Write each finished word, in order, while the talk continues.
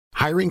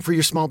Hiring for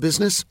your small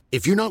business?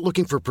 If you're not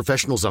looking for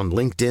professionals on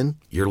LinkedIn,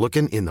 you're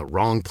looking in the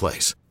wrong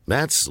place.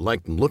 That's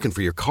like looking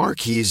for your car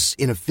keys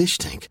in a fish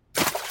tank.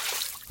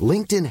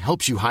 LinkedIn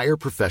helps you hire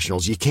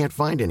professionals you can't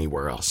find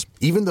anywhere else,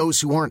 even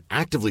those who aren't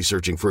actively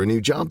searching for a new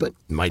job but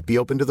might be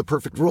open to the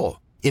perfect role.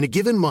 In a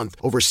given month,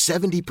 over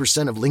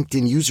 70% of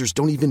LinkedIn users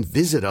don't even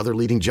visit other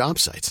leading job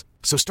sites.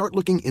 So start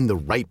looking in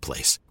the right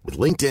place. With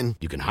LinkedIn,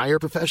 you can hire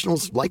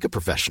professionals like a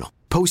professional.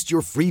 Post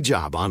your free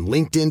job on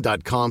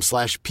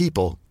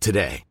linkedin.com/people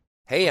today.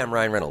 Hey, I'm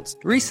Ryan Reynolds.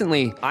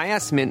 Recently, I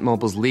asked Mint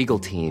Mobile's legal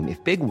team if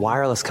big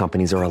wireless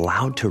companies are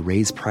allowed to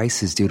raise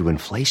prices due to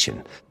inflation.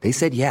 They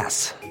said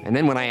yes. And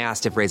then when I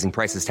asked if raising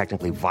prices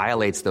technically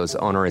violates those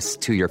onerous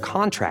 2-year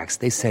contracts,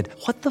 they said,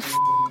 "What the f***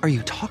 are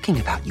you talking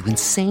about, you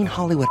insane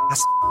Hollywood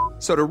ass?"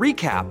 So to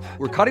recap,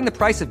 we're cutting the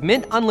price of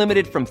Mint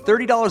Unlimited from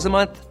 $30 a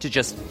month to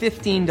just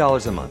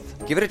 $15 a month.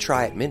 Give it a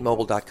try at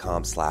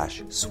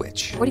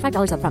mintmobile.com/switch.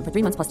 $45 up front for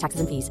 3 months plus taxes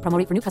and fees. Promo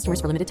rate for new customers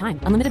for limited time.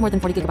 Unlimited more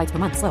than 40 gigabytes per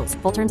month. Slows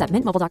full terms at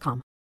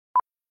mintmobile.com.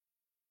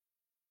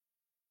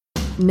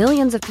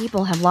 Millions of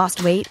people have lost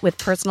weight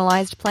with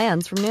personalized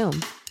plans from Noom.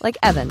 Like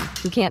Evan,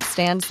 who can't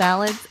stand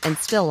salads and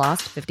still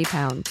lost 50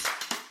 pounds.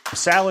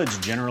 Salads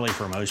generally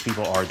for most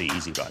people are the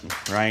easy button,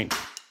 right?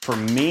 For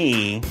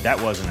me, that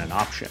wasn't an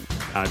option.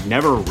 I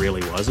never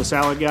really was a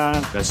salad guy.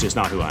 That's just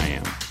not who I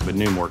am. But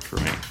Noom worked for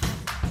me.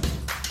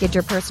 Get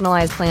your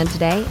personalized plan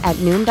today at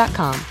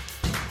Noom.com.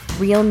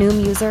 Real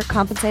Noom user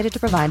compensated to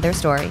provide their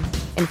story.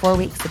 In 4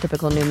 weeks, the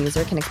typical Noom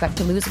user can expect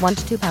to lose 1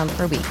 to 2 pounds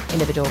per week.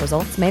 Individual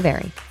results may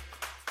vary.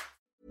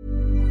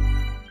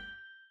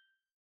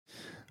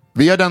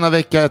 Vi har denna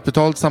vecka ett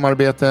betalt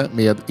samarbete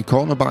med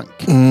Ikano Bank.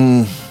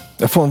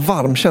 Jag får en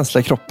varm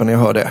känsla i kroppen när jag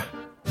hör det.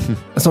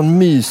 En sån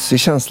mysig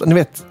känsla. Ni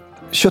vet,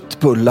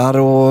 köttbullar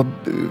och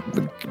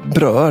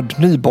bröd,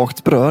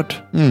 nybakt bröd.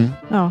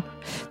 Ja,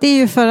 det är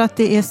ju för att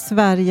det är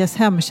Sveriges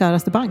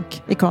hemkäraste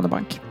bank, Ikano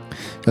Bank.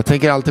 Jag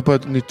tänker alltid på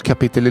ett nytt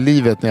kapitel i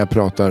livet när jag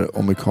pratar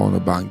om Ikano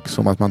Bank.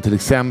 Som att man till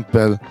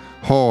exempel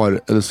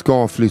har eller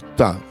ska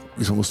flytta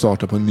liksom, och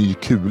starta på en ny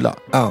kula.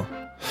 Ja.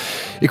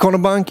 Ikano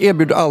Bank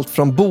erbjuder allt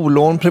från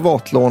bolån,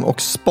 privatlån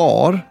och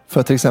spar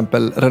för till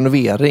exempel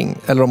renovering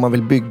eller om man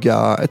vill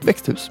bygga ett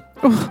växthus.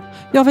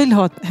 Jag vill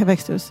ha ett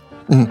växthus.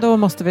 Då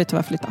måste vi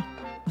tyvärr flytta.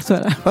 Så är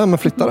det. Ja, men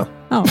flytta då.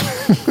 Ja,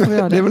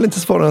 det är väl inte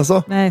svårare än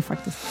så? Nej,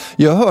 faktiskt.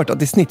 Jag har hört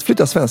att i snitt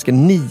flyttar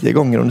svensken 9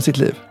 gånger under sitt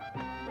liv.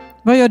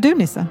 Vad gör du,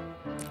 Nisse?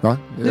 Va?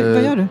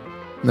 Vad gör du?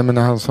 Nej, men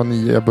när han sa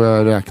 9, jag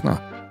börjar räkna.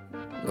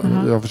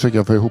 Jag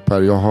försöker få ihop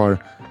här. Jag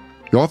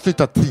har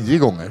flyttat 10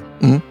 gånger.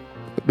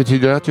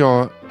 Betyder det att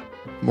jag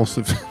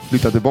måste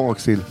flytta tillbaka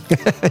till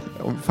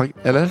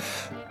eller?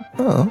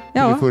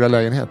 Till förra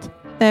lägenhet?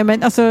 Nej,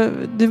 men alltså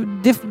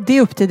det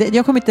är upp till det.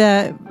 Jag kommer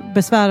inte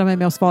besvära mig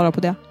med att svara på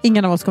det.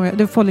 Ingen av oss kommer.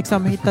 Du får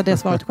liksom hitta det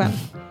svaret själv.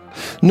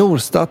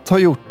 Norstat har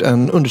gjort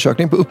en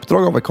undersökning på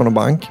uppdrag av Ikano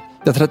Bank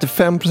där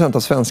 35% av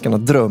svenskarna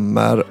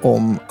drömmer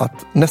om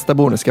att nästa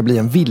boende ska bli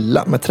en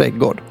villa med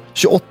trädgård.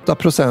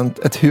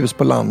 28% ett hus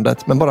på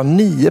landet, men bara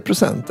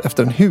 9%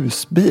 efter en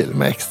husbil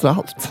med extra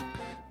allt.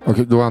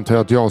 Okej, då antar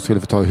jag att jag skulle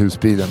få ta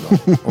husbilen då,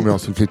 om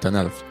jag skulle flytta en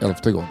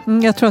 11:e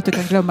gång. Jag tror att du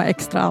kan glömma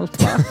extra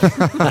allt.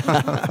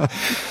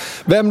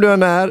 Vem du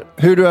än är,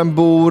 hur du än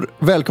bor,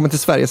 välkommen till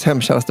Sveriges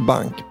hemkäraste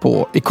bank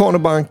på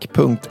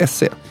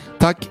ikanobank.se.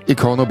 Tack,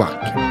 Ikano Bank.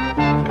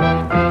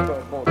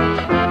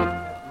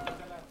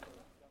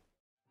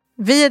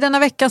 Vi är denna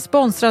vecka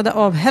sponsrade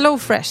av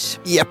HelloFresh.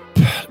 Japp,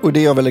 och det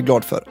är jag väldigt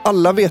glad för.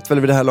 Alla vet väl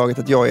vid det här laget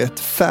att jag är ett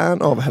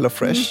fan av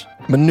HelloFresh.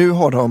 Men nu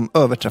har de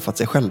överträffat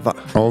sig själva.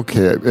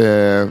 Okej,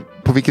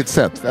 på vilket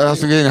sätt?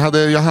 Alltså,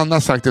 hade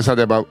Johanna sagt det så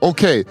hade jag bara,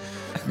 okej.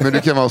 Men det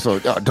kan vara så,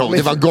 ja,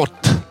 det var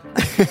gott.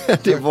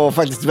 Det var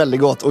faktiskt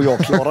väldigt gott och jag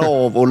klarade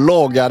av att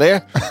laga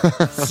det.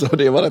 Så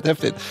det var rätt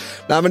häftigt.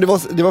 Nej, men det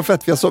var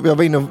fett, för jag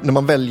var inne när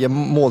man väljer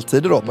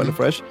måltider då på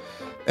HelloFresh.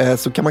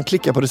 Så kan man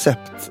klicka på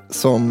recept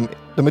som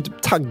de är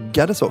typ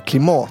taggade så,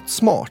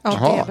 klimatsmart. Ja,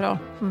 det är bra.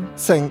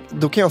 Sen,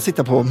 då kan jag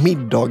sitta på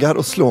middagar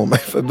och slå mig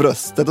för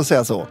bröstet och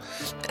säga så.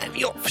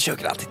 Jag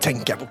försöker alltid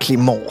tänka på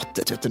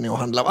klimatet, vet du, när jag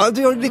handlar.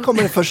 Det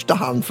kommer i första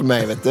hand för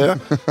mig, vet du.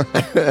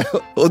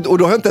 och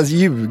då har jag inte ens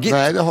ljugit.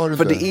 Nej, det har du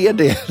för inte. det är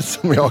det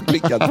som jag har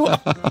klickat på.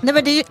 Nej,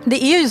 men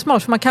det är ju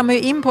smart, för man kan ju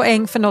in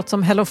poäng för något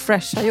som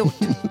HelloFresh har gjort.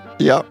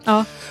 Ja,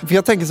 för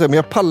jag tänker så här,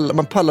 men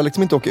man pallar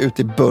liksom inte åka ut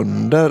till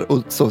bönder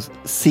och så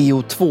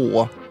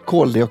CO2,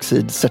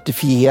 koldioxid,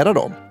 certifiera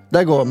dem.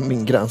 Där går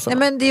min gräns. Nej,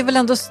 men det är väl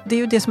ändå det är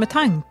ju det som är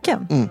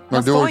tanken.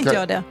 Man ska inte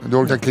göra det. Du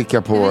orkar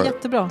klicka på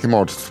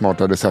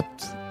klimatsmarta recept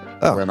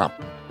på en app.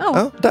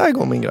 Ja, där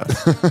går min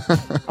gräns.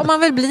 Om man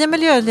vill bli en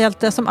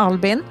miljöhjälte som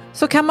Albin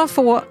så kan man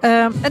få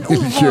en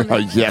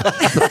ovanlig...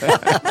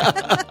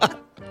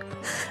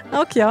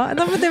 Och det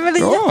är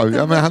väl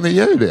ja, men han är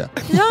ju det.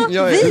 Ja, vi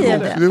är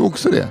det. Du är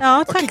också det. Ja,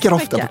 jag tack klickar så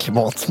ofta mycket. på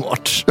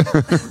klimatsmart.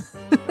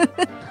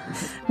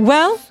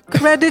 Well,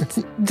 credit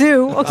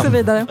do och så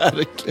vidare.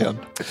 Verkligen.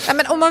 Ja,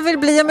 men om man vill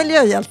bli en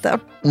miljöhjälte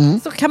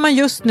så kan man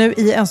just nu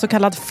i en så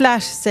kallad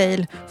flash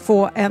sale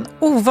få en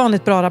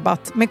ovanligt bra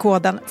rabatt med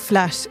koden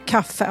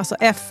FLASHKAFFE, alltså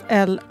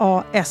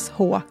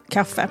FLASH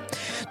kaffe.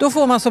 Då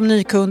får man som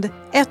ny kund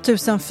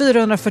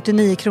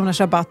 1449 kronors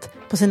rabatt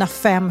på sina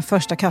 5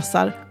 första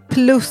kassar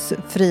plus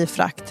fri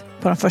frakt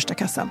på den första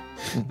kassan.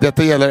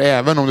 Detta gäller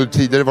även om du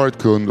tidigare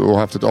varit kund och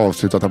haft ett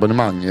avslutat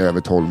abonnemang i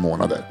över 12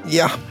 månader.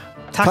 Ja,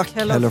 tack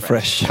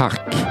HelloFresh.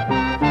 Tack.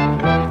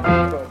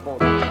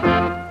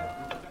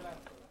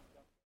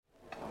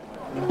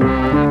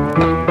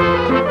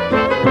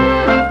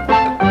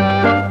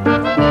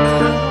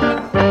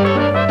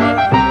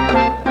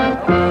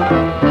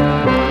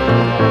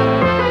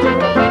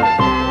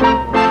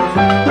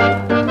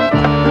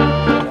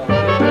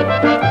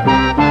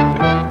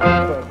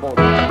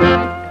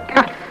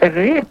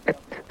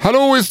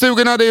 Hallå i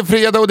stugorna, det är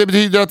fredag och det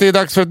betyder att det är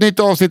dags för ett nytt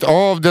avsnitt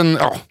av den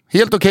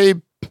helt okej,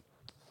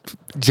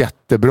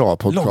 jättebra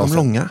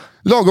podcasten.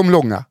 Lagom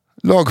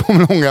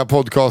långa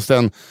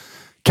podcasten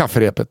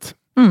Kafferepet.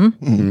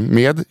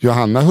 Med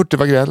Johanna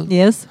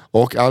Hurtig-Wagrell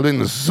och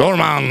Albin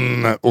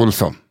Zorman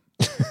Olsson.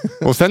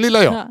 Och sen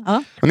lilla jag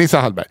och Nissa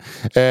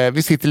Hallberg.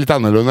 Vi sitter lite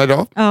annorlunda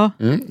idag.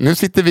 Nu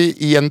sitter vi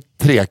i en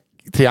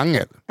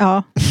triangel.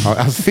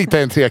 Alltså sitta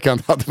i en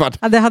trekant hade varit...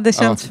 Ja, det hade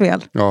känts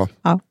fel. Ja.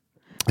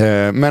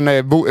 Men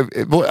ni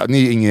har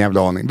ingen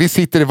jävla aning. Vi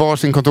sitter i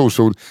varsin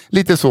kontorsstol,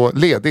 lite så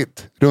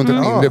ledigt, runt ett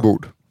mindre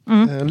bord.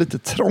 Lite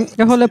trångt.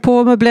 Jag håller på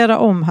att möblera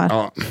om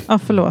här. Ja,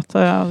 förlåt,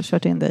 jag har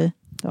kört in dig.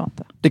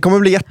 Det kommer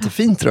bli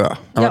jättefint tror jag.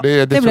 Ja,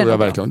 det tror jag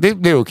verkligen. Det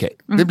blir okej.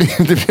 Det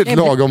blir ett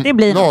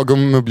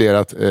lagom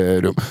möblerat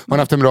rum. Har ni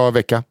haft en bra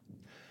vecka?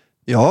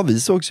 Ja, vi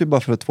sågs ju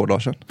bara för 2 dagar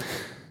sedan.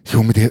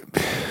 Jo, men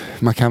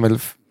man kan väl...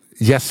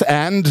 Yes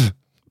and...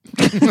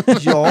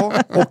 Ja,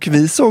 och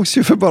vi sågs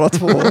ju för bara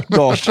 2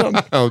 dagar sedan.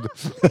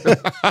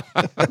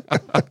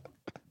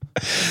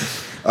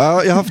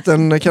 Ja, jag har haft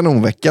en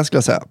kanonvecka skulle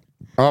jag säga.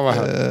 Ja, vad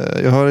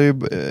jag har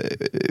ju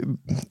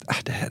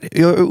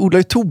jag odlar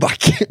ju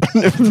tobak.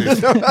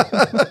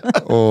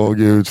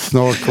 Gud,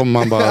 snart kommer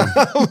man bara...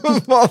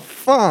 Vad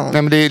fan?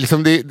 Nej, men det är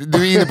liksom,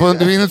 du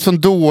är inne i en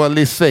sån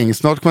dålig sväng.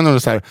 Snart kommer man undra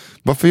så här,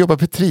 varför jobbar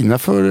Petrina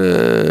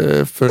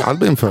för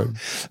Albin för?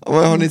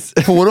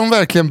 Får de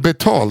verkligen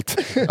betalt?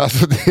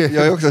 Alltså Jag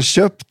har ju också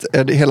köpt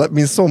hela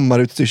min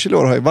sommarutstyrsel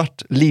år har ju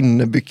varit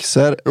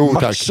linnebyxor,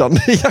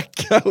 matchande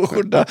jacka och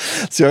skjorta.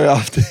 Så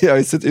jag har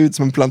ju sett ut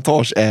som en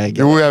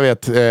plantageägare. Jo, jag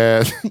vet.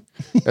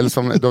 Eller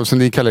som de som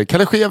ni kallar det,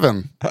 Kalle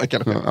Scheven.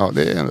 Ja,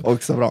 det är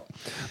också bra.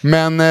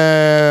 Men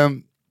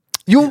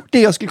jo,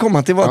 det jag skulle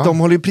komma till var att de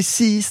håller ju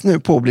precis nu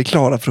på att bli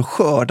klara för att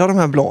skörda de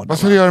här bladen. Vad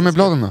ska du göra med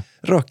bladen då?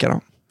 Röka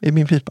dem i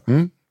min pipa.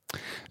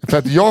 För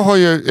att jag har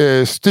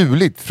ju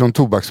stulit från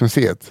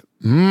Tobaksmuseet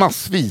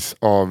massvis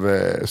av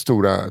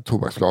stora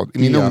tobaksblad i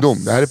min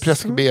ungdom. Det här är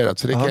preskriberat,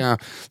 så det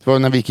var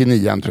när vi gick i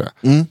 9:an tror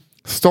jag.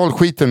 Stal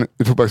skiten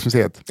i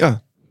Tobaksmuseet.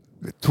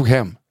 Tog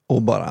hem.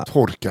 Och bara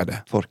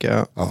torkade.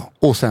 Ja.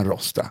 Och sen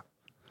rosta.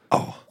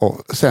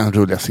 Och sen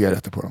rullade jag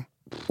cigaretter på dem.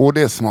 Och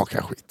det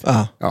smakar skit.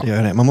 Det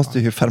gör det. Man måste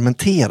ju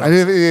fermentera.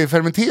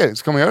 Fermentera,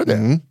 ska man göra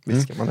det?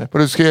 Visst ska man det. Och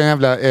du ska göra en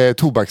jävla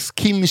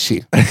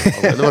tobakskimchi.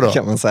 Eller vadå?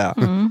 Kan man säga.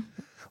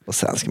 Och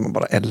sen ska man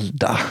bara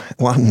elda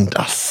och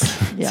andas.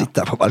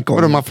 Sitta på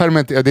balkongen. Och man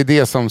fermenterar, det är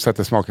det som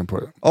sätter smaken på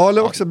det. Ja,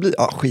 eller också bli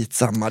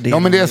skitsamma.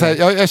 Men det är så här,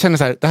 jag känner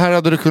så här, det här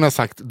hade du kunnat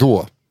sagt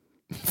då.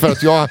 För att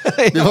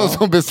det var en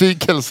sån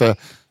besvikelse.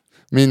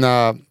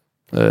 Mina...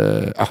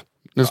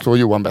 nu står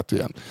Johan bättre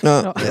igen.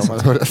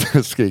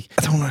 Skrik.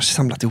 Jag tror hon har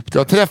samlat ihop det.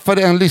 Jag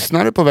träffade en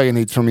lyssnare på vägen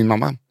hit från min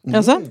mamma.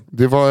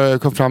 Det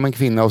kom fram en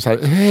kvinna och så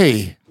här,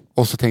 hej.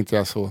 Och så tänkte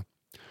jag så,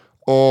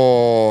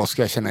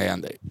 ska jag känna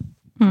igen dig?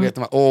 Vet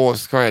man,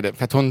 ska jag det?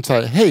 För att hon så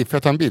här, hej, för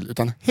att ta en bild.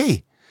 Utan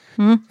hej,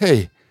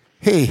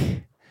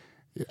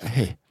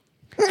 hej.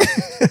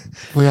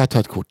 Får jag ta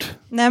ett kort?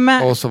 Nej,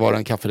 men... Och så var det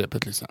en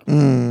kafferepet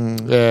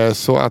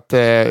så att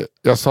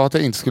jag sa att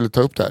jag inte skulle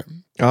ta upp det här.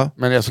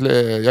 Men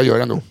jag gör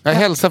det ändå. Jag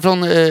hälsar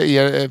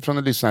från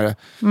en lyssnare.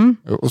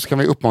 Och så kan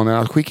vi uppmana er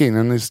att skicka in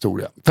en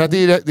historia. För att det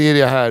är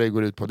det här det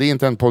går ut på. Det är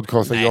inte en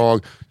podcast där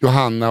jag,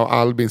 Johanna och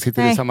Albin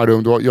sitter i samma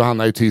rum. Då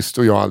Johanna är tyst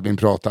och jag och Albin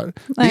pratar.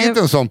 Det är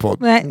inte en sån podd.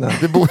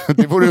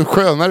 Det vore en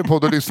skönare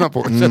podd att lyssna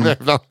på.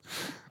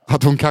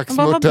 Att hon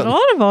kaxmurten. Vad bra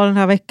det var den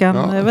här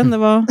veckan. Jag vet inte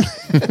vad...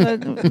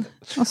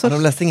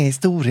 de läste inga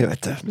historier,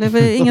 vet du. Det var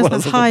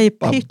ingen sån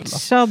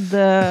high-pitchad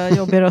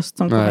jobbig röst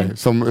som kom in.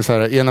 Som så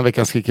här, ena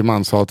veckan skriker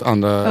manshat,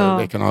 andra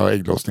veckan har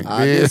ägglossning.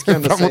 Det ska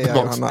jag fram och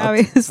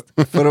tillbaka.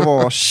 För att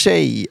vara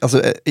tjej,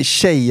 alltså i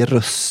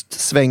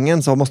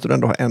tjejröstsvängen så måste du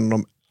ändå ha en av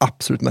de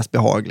absolut mest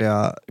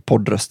behagliga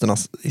poddrösterna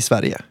i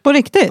Sverige. På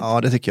riktigt?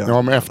 Ja, det tycker jag.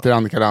 Ja, men efter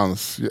Annika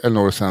Dans,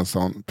 Elnor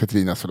Svensson,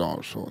 Petrina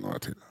Solange och några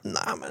till. Nej,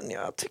 men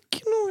jag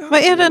tycker nog... Vad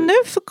är det nu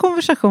för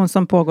konversation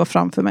som pågår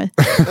framför mig?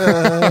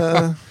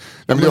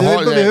 Vi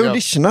har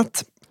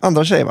auditionat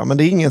andra tjejer, va? Men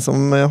det är ingen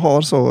som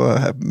har så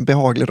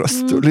behaglig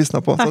röst att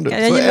lyssna på som du.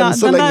 Jag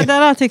gillar, den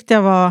där tyckte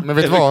jag var... Men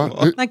vet du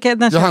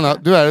vad? Johanna,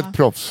 du är ett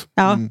proffs.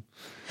 Ja.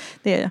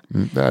 det är jag.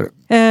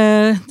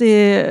 Det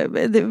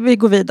är det. Vi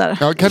går vidare.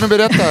 Ja, kan du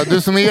berätta,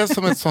 du som är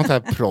som ett sånt här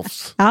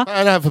proffs. Ja. Vad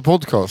är det här för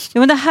podcast? Ja,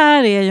 men det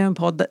här är ju en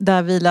podd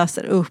där vi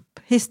läser upp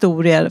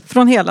historier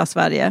från hela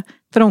Sverige.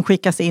 För de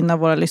skickas in av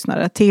våra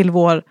lyssnare till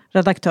vår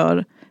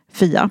redaktör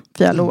Fia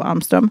Lo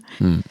Almström.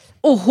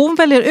 Och hon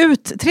väljer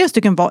ut 3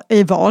 stycken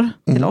i var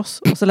till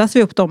oss. Och så läser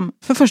vi upp dem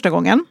för första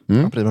gången.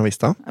 Prima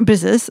vista.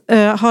 Precis.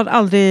 Har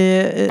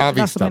aldrig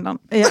läst dem innan.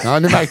 Ja,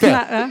 ni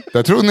märkte.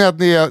 Jag trodde ni att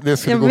det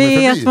skulle gå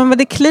mig förbi. Men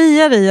det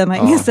kliar i när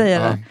ingen säger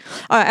det.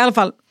 Ja, i alla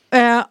fall.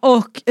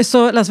 Och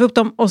så läser vi upp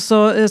dem och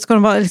så ska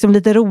de vara liksom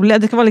lite roliga.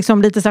 Det ska vara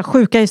liksom lite så här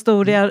sjuka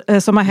historier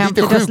som har hänt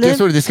i deras liv.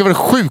 Historier. Det ska vara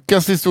den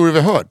sjukaste historier vi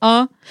har hört.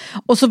 Ja.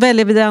 Och så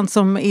väljer vi den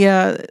som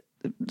är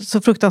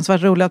så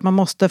fruktansvärt rolig att man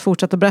måste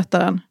fortsätta berätta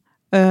den.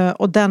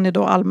 Och den är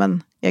då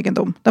allmän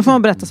egendom. Den får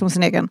man berätta som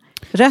sin egen.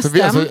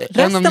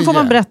 Resten får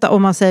man berätta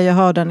om man säger jag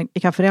hör den i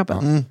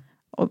kafferepen.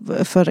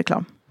 För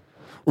reklam.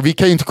 Och vi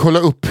kan ju inte kolla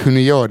upp hur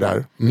ni gör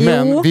där.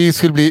 Men vi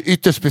skulle bli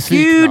ytterst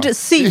besvikna. Gud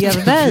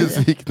ser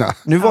dig.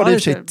 Nu var det i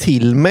och för sig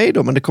till mig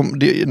då. Men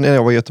när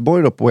jag var i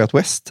Göteborg då på Way Out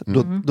West.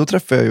 Då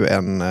träffade jag ju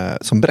en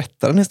som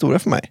berättade en historia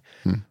för mig.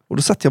 Och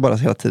då satt jag bara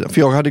hela tiden.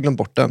 För jag hade glömt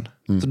bort den.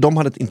 Så de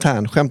hade ett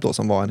internskämt då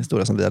som var en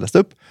historia som vi hade läst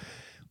upp.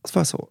 Och så var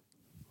jag så.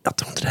 Jag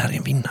tror inte det här är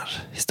en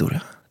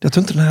vinnarhistoria. Jag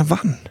tror inte den här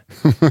vann.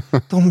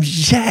 De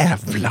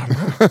jävlarna.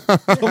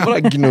 De bara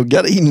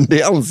gnuggar in det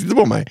i ansiktet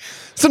på mig.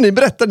 Så ni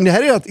berättade, det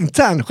här är ett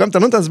internskämt.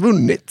 Den har inte ens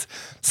vunnit.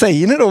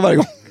 Säger ni då varje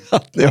gång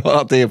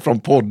att det är från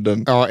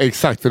podden? Ja,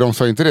 exakt. För de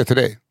sa inte det till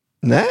dig.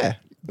 Nej.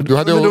 Du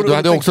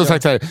hade också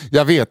sagt så här,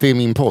 jag vet det är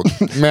min podd.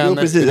 Men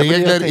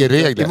regler är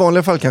regler. I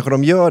vanliga fall kanske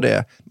de gör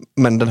det.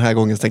 Men den här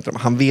gången tänkte de,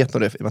 han vet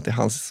nog det för att det är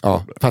hans.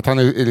 Ja, för att han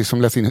är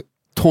liksom läst in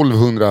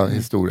 1200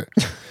 historier.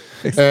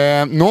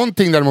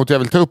 Någonting däremot jag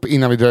vill ta upp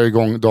innan vi drar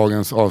igång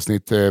dagens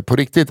avsnitt på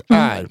riktigt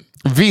är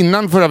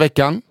vinnaren förra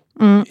veckan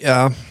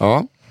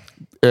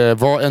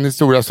var en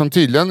historia som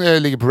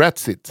tydligen ligger på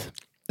Ratsit.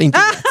 Inte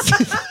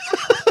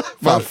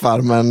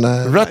farfar, men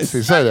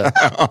Ratsit, säg det.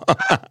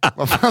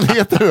 Vad fan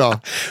heter det då?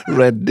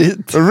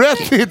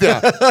 Reddit,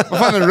 ja. Vad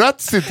fan är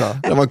Ratsit då?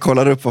 Där man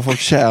kollar upp vad folk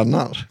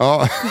tjänar.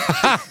 Ja.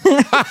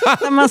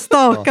 När man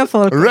stakar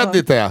folk.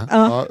 Reddit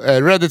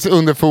Reddits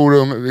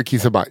underforum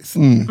kiss och bajs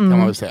kan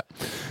man väl säga.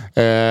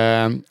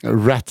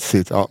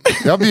 Ratsit, ja.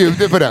 Jag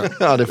bjuder på den.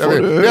 Ja, det får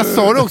du. Jag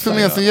sa det också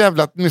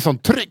med sån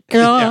tryck.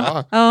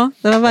 Ja,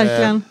 det var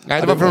verkligen.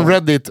 Nej, det var från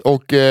Reddit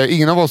och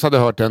ingen av oss hade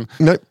hört den.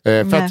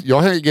 För att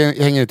jag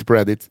hänger inte på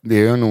Reddit. Det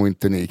gör nog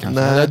inte ni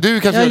kanske. Nej. Du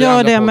kanske jag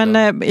gör det,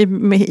 men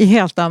i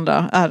helt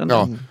andra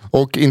ärenden. Ja.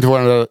 Och inte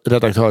vår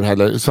redaktör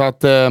heller. Så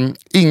att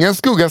ingen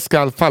skugga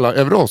ska falla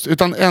över oss.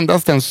 Utan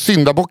endast den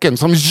syndabocken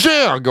som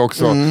ljög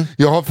också.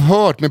 Jag har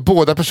hört med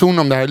båda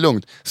personerna om det här är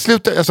lugnt.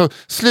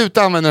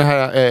 Sluta använda det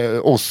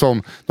här oss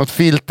som något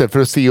filter för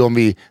att se om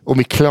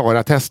vi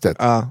klarar testet.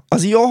 Ja.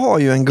 Alltså jag har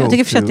ju en go-to. Jag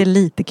tycker för att det är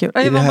lite kul.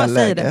 I det här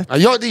läget.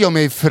 Ja, det gör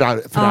mig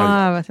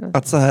förargad.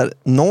 Att så här,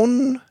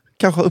 någon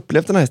kanske har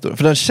upplevt den här historien.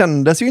 För den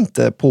kändes ju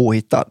inte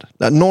påhittad.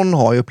 Någon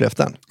har ju upplevt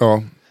den.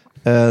 Ja.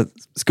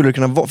 Skulle det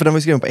kunna vara, för den var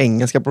ju skriven på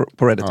engelska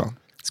på Reddit. Ja.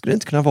 Skulle det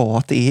inte kunna vara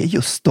att det är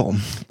just dem?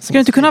 Skulle det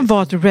inte kunna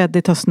vara att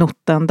Reddit har snott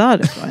den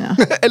därifrån?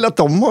 Ja. Eller att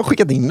de har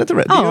skickat in det till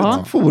Reddit. Ja.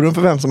 Ett forum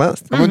för vem som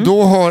helst. Ja, men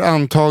då har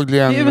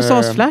antagligen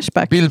USAs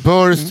Flashback. Bill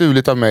Burr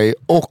stulit av mig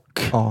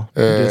och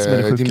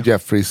Jim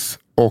Jeffries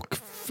och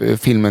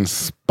filmen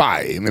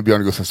Spy med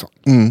Björn Gustafsson.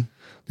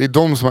 Det är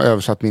de som har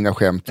översatt mina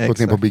skämt, gått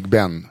ner på Big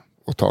Ben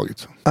och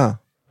tagit.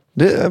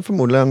 Det är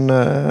förmodligen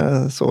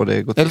så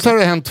det gått. Eller så har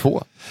det hänt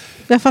 2.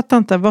 Jag fattar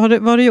inte. Vad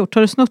har du gjort?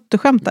 Har du snott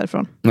skämt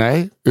därifrån?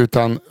 Nej,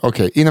 utan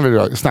innan vi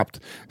drar snabbt.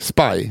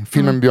 Spy,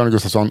 filmen med Björn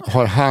Gustafsson,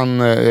 har han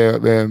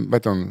vad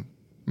heter hon?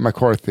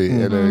 McCarthy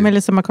eller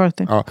Melissa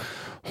McCarthy. Ja,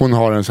 hon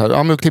har en så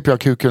här, nu klipper jag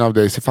kuken av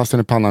dig, ser fast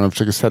den i pannan och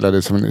försöker sälja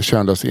det som en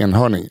könlös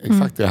enhörning.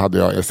 Exakt det hade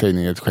jag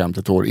sägning ett skämt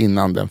ett år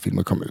innan den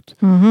filmen kom ut.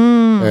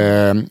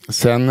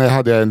 Sen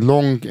hade jag en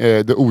lång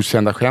det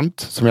okända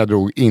skämt som jag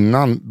drog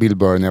innan Bill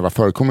Burr när jag var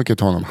förkomiker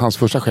till honom. Hans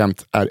första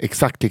skämt är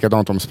exakt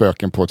likadant om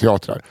spöken på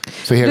teatrar.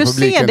 Så hela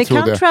publiken det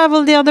kan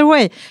travel the other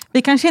way.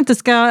 Vi kanske inte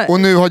ska... Och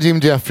nu har Jim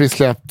Jeffries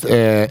släppt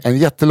en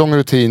jättelång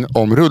rutin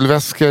om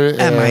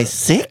rullväskor. Am I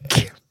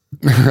sick?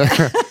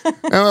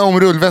 Om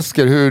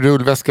rullväskor, hur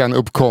rullväskan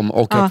uppkom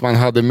och att man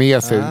hade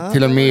med sig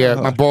till och med,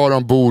 man bar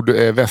ombord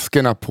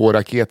väskorna på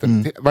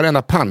raketen.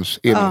 Varenda punch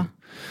är det.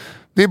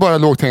 Det är bara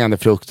lågt hängande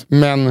frukt,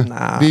 men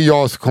det är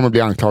jag som kommer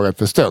bli anklagad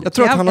för stöld. Jag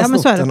tror att han har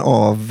snott den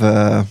av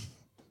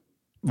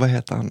vad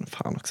heter han?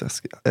 Fan också.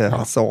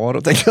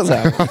 Hassaro tänkte jag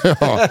säga.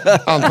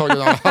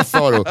 Antagligen av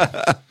Hassaro.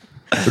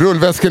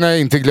 Rullväskorna jag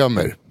inte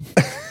glömmer.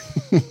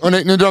 Och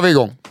nu drar vi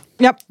igång.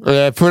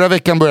 Förra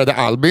veckan började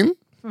Albin.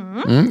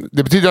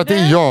 Det betyder att det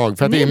är jag,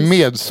 för att det är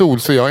medsol,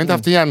 så jag har inte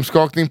haft en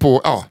hjärnskakning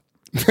på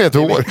Ett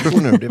år.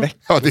 Veckor nu, det är veckor.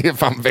 Ja, det är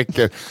fan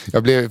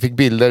veckor. Fick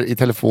bilder i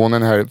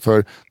telefonen här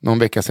för någon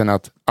vecka sedan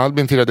att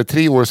Albin firade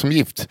 3 år som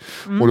gift.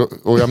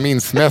 Och jag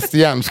minns mest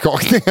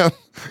hjärnskakningen.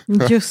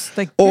 Just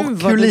det. Och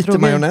hur lite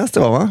majonnäs det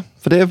var, va?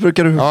 För det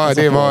brukar du... Ja,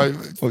 det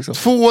var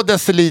 2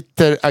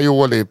 deciliter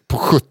aioli på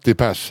 70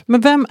 pers.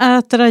 Men vem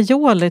äter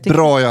aioli?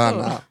 Bra,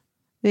 Johanna.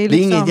 Det är Det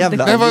är ingen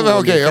jävla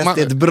aioli. Det är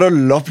ett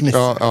bröllop.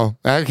 Ja.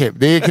 Okay.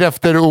 Det är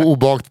kräfter och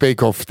obakt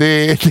bake-off. Det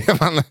är det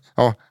man...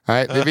 Ja,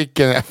 nej, det är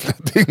vilken jävla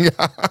dynga.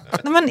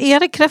 Men är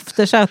det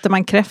kräfter så äter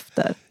man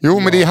kräfter. Jo,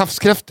 men det är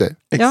havskräfter.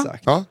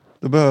 Exakt. Ja.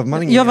 Då behöver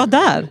man ingen... Jag var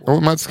där.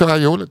 Och man ska ha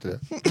aioli till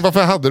det.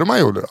 Varför hade de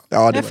aioli då?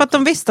 Ja, Det är för att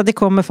de visste att det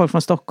kommer folk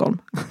från Stockholm.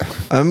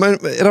 Men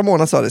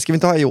Ramona sa det, ska vi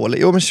inte ha aioli?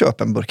 Jo, men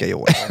köp en burk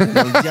aioli.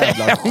 En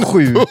jävla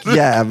sjuk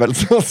jävel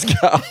som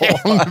ska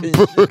ha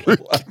burk.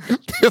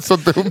 Det är så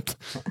dumt.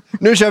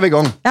 Nu kör vi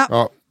igång.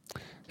 Ja.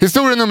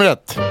 Historia nummer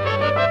 1.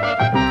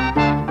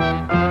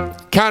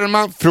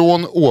 Karma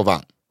från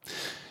ovan.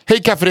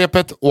 Hej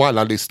kafferepet och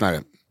alla lyssnare.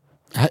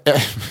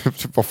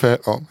 Varför?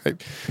 Ja, hej.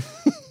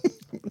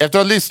 Efter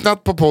att ha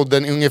lyssnat på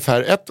podden i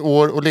ungefär 1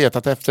 år och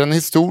letat efter en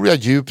historia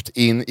djupt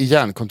in i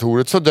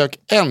hjärnkontoret så dök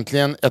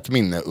äntligen ett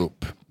minne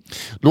upp.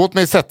 Låt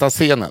mig sätta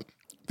scenen.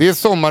 Det är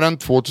sommaren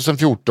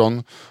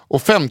 2014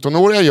 och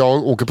 15-åriga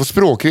jag åker på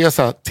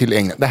språkresa till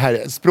England. Det här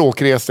är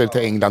språkresor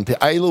till England, till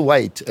Isle of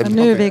Wight. Ja,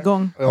 nu är vi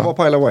igång. Jag var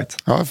på Isle of Wight.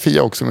 Ja,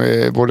 Fia också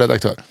med vår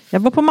redaktör. Jag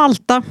var på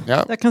Malta.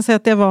 Ja. Jag kan säga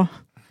att det var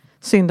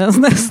syndens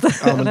nästa.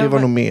 Ja, men det var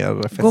nog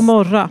mer fest. God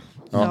morgon.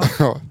 Ja.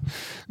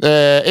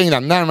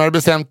 England, närmare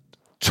bestämt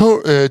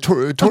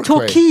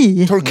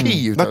Torquay.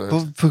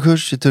 På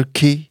kurs i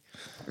Turkiet.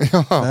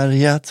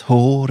 Färgat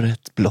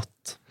håret blått.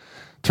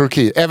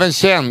 Turkiet, även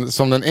känd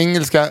som den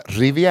engelska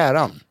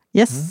Rivieran.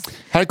 Yes.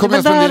 Här kommer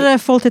det var där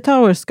Fawlty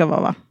Towers ska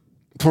vara, va?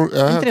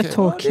 Inte det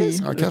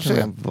Torquay? Ja,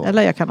 kanske.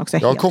 Eller jag kan också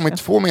Jag har kommit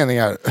 2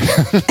 meningar.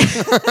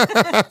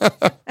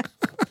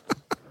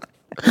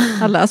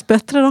 Jag läst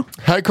bättre då.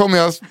 Här kommer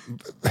jag...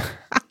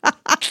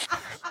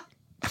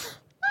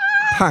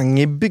 Pang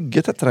i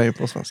bygget heter det ju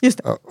på svenska. Just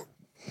det. Ja.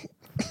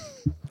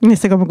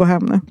 Nisse kommer gå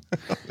hem nu.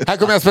 Här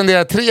kommer jag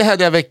spendera 3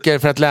 härliga veckor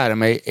för att lära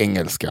mig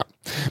engelska.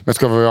 Men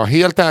ska vi vara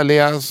helt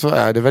ärliga så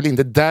är det väl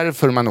inte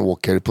därför man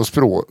åker på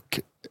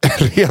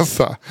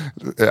språkresa.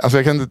 Alltså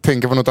jag kan inte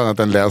tänka på något annat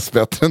än läs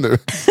bättre nu.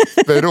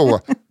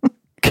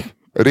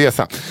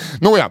 Resa.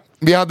 Nåja,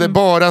 vi hade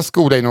bara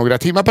skola i några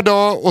timmar per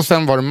dag och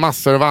sen var det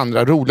massor av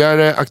andra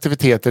roligare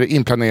aktiviteter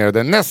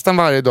inplanerade nästan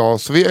varje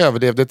dag så vi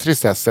överlevde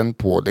tristessen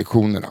på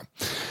lektionerna.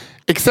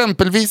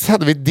 Exempelvis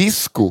hade vi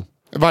disco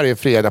varje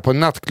fredag på en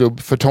nattklubb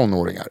för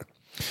tonåringar.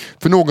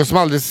 För någon som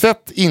aldrig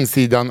sett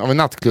insidan av en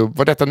nattklubb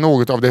var detta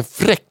något av det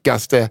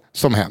fräckaste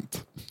som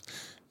hänt.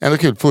 Ändå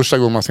kul, första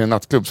gången man ser en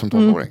nattklubb som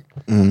tonåring.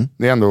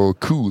 Det är ändå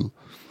cool.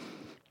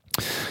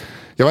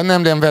 Jag var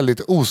nämligen en väldigt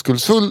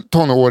oskuldsfull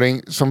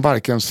tonåring som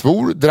varken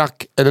svor,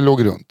 drack eller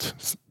låg runt.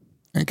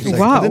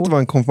 Wow. Det inte var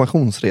en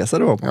konfirmationsresa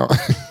du var på.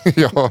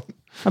 Ja.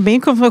 Ja,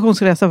 min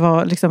konfirmationsresa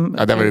var liksom...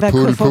 Ja, det var det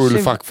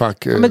pull,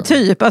 fuck. Ja, men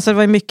typ, alltså det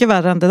var mycket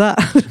värre än det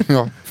där.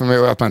 Ja, för mig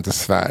var att man inte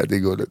svär, det är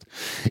gulligt.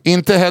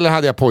 Inte heller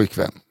hade jag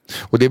pojkvän.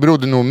 Och det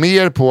berodde nog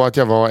mer på att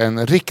jag var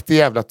en riktig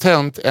jävla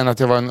tönt än att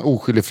jag var en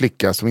oskyldig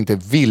flicka som inte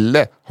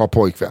ville ha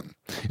pojkvän.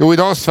 Jo,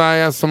 idag svär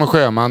jag som en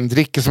sjöman,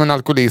 dricker som en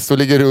alkoholist och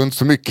ligger runt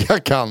så mycket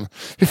jag kan.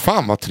 Hur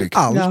fan vad tryggt.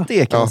 Allt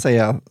det kan man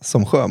säga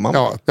som sjöman.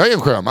 Ja, jag är en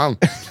sjöman.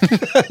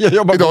 Jag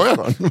jobbar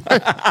idag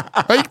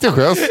jag gick till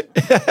sjöss.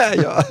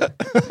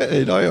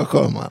 Idag är jag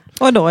sjöman.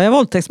 Och idag är jag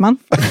våldtäktsman.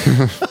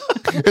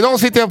 Idag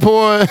sitter jag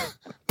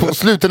på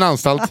sluten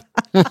anstalt.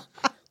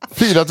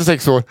 4 till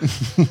 6 år.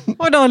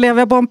 Och idag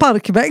lever jag på en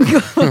parkbänk.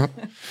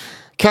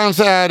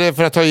 Kanske är det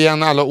för att ta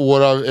igen alla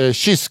år av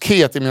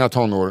kyskhet i mina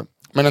tonår.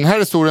 Men den här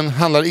historien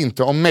handlar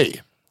inte om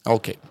mig.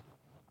 Okej.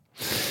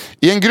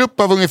 I en grupp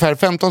av ungefär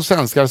 15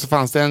 svenskar så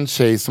fanns det en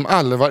tjej som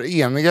alla var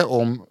eniga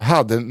om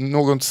hade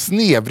någon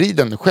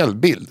snedvriden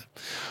självbild.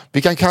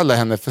 Vi kan kalla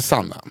henne för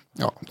Sanna.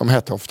 Ja, de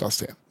hette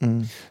oftast det.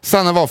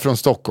 Sanna var från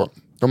Stockholm.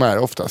 De är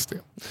oftast det.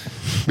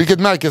 Vilket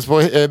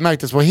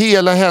märktes på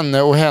hela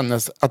henne och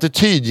hennes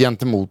attityd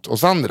gentemot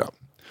oss andra.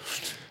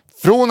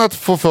 Från att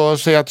få för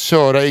sig att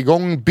köra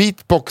igång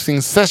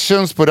beatboxing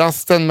sessions på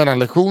rasten mellan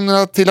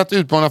lektionerna till att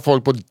utmana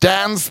folk på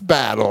dance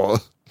battle.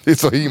 Det är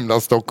så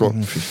himla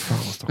Stockholm.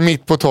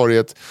 Mitt på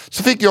torget.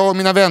 Så fick jag och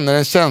mina vänner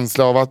en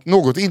känsla av att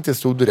något inte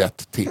stod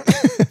rätt till.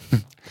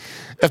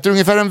 Efter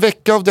ungefär en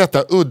vecka av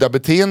detta udda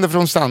beteende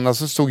från Sanna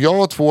så stod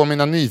jag och 2 av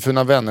mina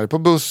nyfunna vänner på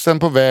bussen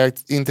på väg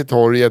in till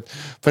torget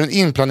för en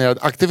inplanerad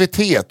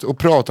aktivitet och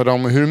pratade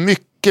om hur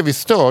mycket vi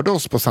störde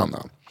oss på Sanna.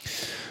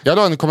 Jag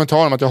la en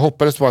kommentar om att jag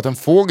hoppades på att en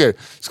fågel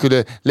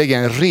skulle lägga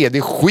en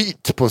redig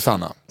skit på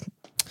Sanna.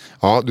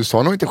 Ja, du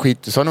sa nog inte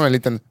skit, du sa nog en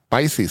liten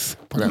bajsis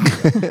på den.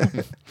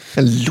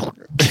 En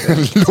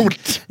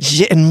lort.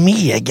 En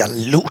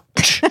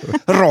megalort.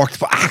 Rakt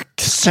på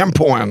axeln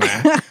på henne.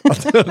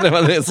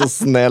 Det är så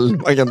snäll.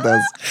 Man kan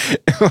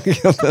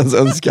inte ens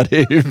önska det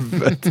i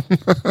huvudet.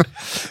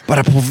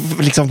 Bara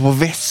på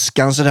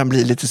väskan så den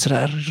blir lite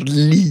sådär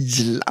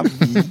lila.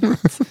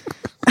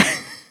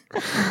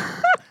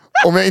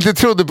 Om jag inte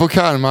trodde på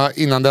karma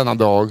innan denna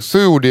dag så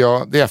gjorde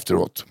jag det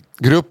efteråt.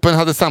 Gruppen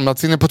hade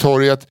samlats inne på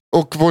torget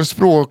och vår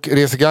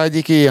språkreseguide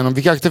gick igenom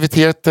vilka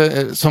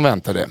aktiviteter som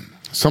väntade.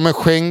 Som en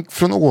skänk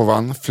från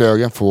ovan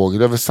flög en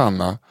fågel över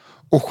Sanna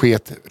och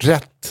sket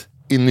rätt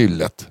i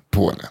nyllet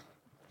på henne.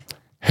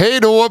 Hej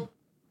då!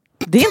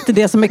 Det är inte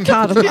det som är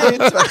karma.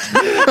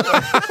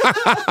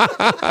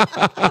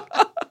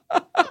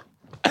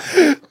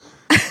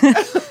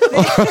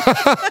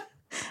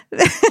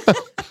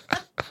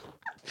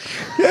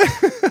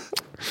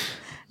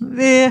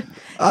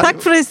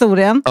 Tack för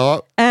historien.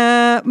 Ja.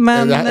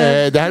 Men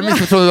det här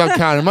missförståndet av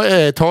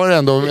karma tar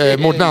ändå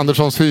Mårten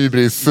Anderssons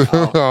hybris.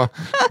 Ja.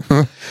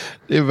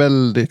 Det är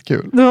väldigt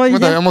kul. Det var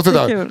jag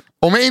måste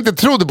om jag inte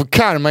trodde på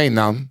karma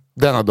innan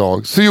denna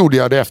dag så gjorde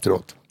jag det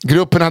efteråt.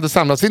 Gruppen hade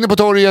samlats inne på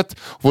torget.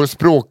 Vår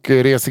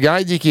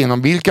språkreseguide gick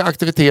igenom vilka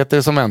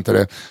aktiviteter som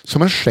väntade.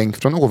 Som en skänk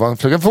från ovan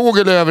flög en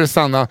fågel över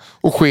Sanna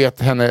och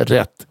sket henne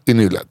rätt i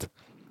nyllet.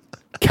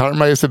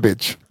 Karma is a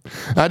bitch.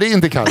 Nej, det är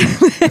inte karma.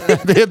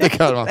 Det är inte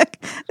karma.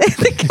 Det är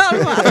inte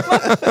karma.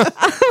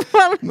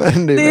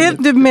 Men det är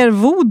inte mer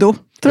voodoo,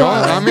 tror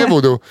jag. Ja, mer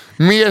voodoo.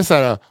 Mer så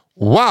här,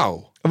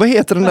 wow. Vad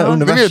heter den där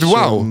universum?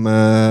 Wow.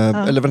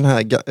 Eller den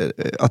här,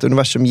 att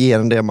universum ger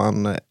en det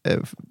man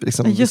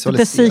liksom just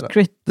visualiserar. The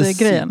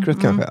Secret-grejen.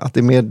 Secret kanske, att det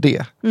är mer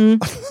det.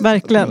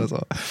 Verkligen.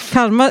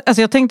 Karma,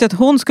 alltså jag tänkte att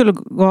hon skulle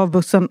gå av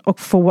bussen och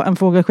få en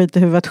fågelskit i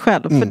huvudet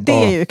själv. För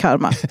det är ju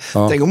karma.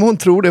 Tänk om hon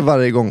tror det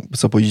varje gång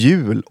så på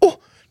jul.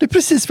 Det är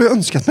precis vad jag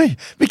önskat mig.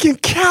 Vilken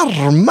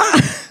karma!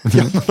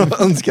 Man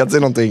har önskat sig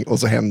någonting och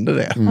så händer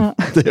det.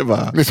 Det är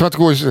bara... Det är som att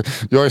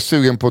jag är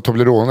sugen på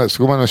Toblerone,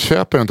 så går man och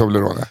köper en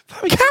Toblerone.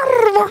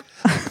 Karma!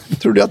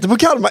 Trodde jag inte på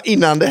karma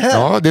innan det här?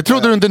 Ja, det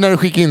trodde du inte när du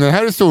skickade in den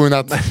här historien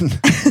att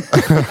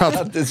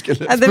det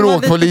skulle...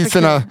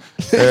 språkpoliserna...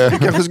 Du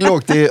kanske skulle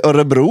åka till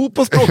Örebro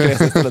på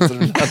språkresa istället.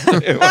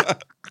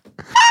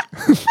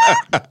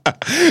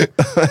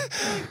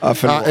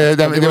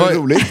 Det var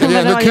roligt. Det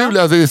är ändå kul,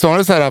 alltså, det är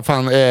snarare så här,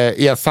 fan,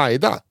 är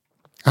Saida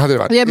hade det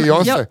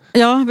varit.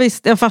 Ja,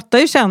 visst, jag fattar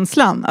ju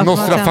känslan.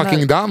 Nostra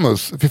fucking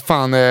Damus. Fy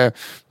fan,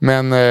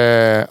 men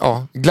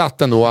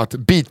glatt ändå att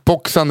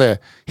beatboxande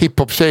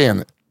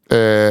hiphop-tjejen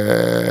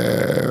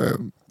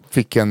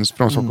fick en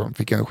från Stockholm,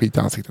 fick en skit i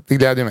ansiktet. Det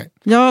glädjer mig.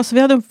 Ja, så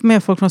vi hade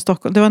med folk från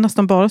Stockholm. Det var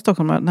nästan bara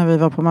Stockholm när vi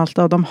var på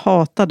Malta och de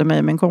hatade mig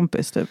och min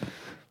kompis typ.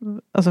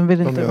 Alltså de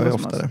ville inte vara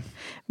oftare.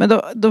 Men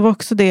då var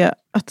också det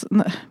att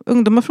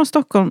ungdomar från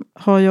Stockholm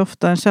har ju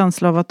ofta en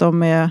känsla av att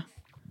de är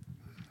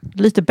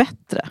lite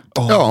bättre.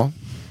 Ja.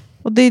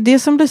 Och det är det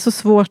som blir så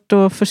svårt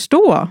att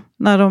förstå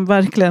när de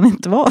verkligen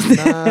inte var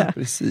det. Nej,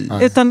 precis.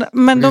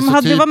 Men det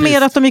var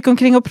mer att de gick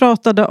omkring och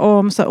pratade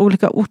om så här,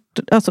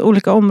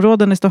 olika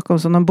områden i Stockholm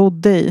som de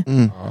bodde i.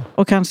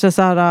 Och kanske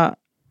så här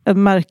ett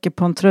märke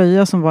på en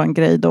tröja som var en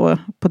grej då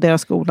på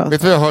deras skola.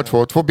 Vet du vad jag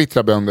har två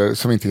bittra bönder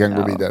som inte kan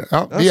gå vidare.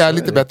 Ja, vi är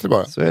lite bättre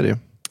bara. Så är det.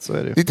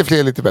 Lite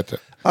fler, lite bättre.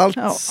 Allt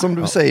som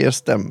du säger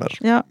stämmer.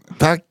 Ja.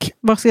 Tack.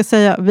 Vad ska jag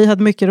säga? Vi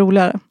hade mycket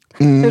roligare.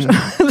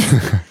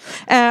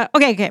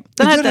 Okej.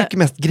 Jag röker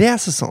mest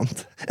gräs och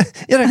sånt.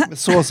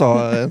 Så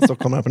sa en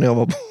stockholmare när jag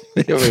var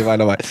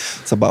på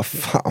så bara,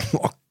 fan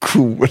vad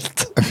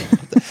coolt.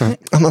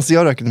 Annars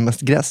jag röker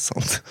mest gräs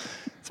och sånt.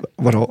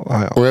 Vadå?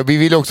 Och vi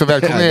vill också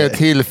välkomna er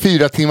till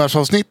 4 timmars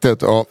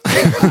avsnittet.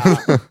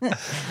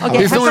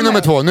 Historia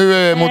nummer 2.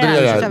 Nu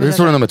modererar jag.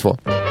 Historia nummer 2.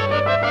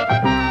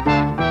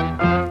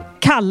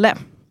 Kalle.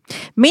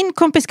 Min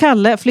kompis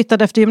Kalle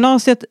flyttade efter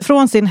gymnasiet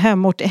från sin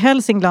hemort i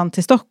Hälsingland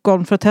till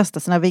Stockholm för att testa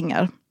sina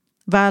vingar.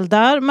 Väl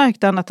där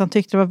märkte han att han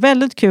tyckte det var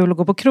väldigt kul att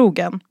gå på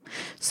krogen.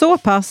 Så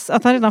pass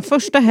att han redan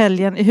första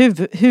helgen i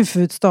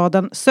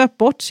huvudstaden söp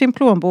bort sin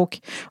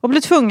plånbok och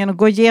blev tvungen att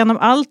gå igenom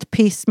allt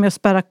piss med att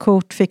spärra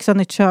kort, fixa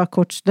nytt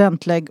körkort,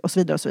 studentlägg och så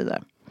vidare och så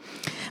vidare.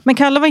 Men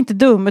Kalle var inte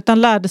dum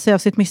utan lärde sig av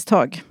sitt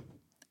misstag.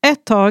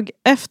 Ett tag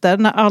efter,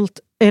 när allt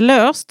är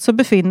löst, så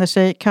befinner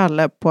sig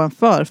Kalle på en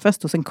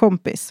förfest hos en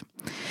kompis.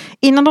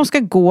 Innan de ska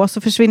gå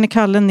så försvinner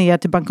Kalle ner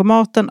till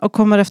bankomaten och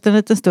kommer efter en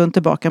liten stund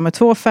tillbaka med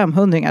 2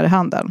 500-ringar i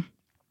handen.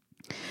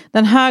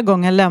 Den här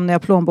gången lämnar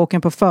jag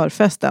plånboken på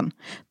förfesten.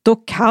 Då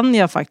kan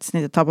jag faktiskt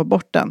inte tappa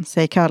bort den,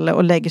 säger Kalle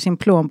och lägger sin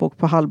plånbok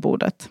på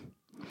hallbordet.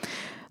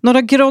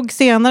 Några grogg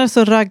senare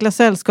så raglar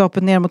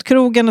sällskapet ner mot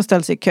krogen och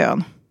ställs i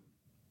kön.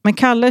 Men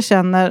Kalle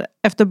känner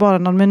efter bara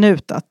någon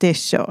minut att det är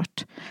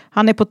kört.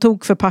 Han är på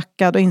tok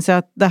förpackad och inser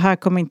att det här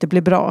kommer inte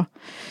bli bra.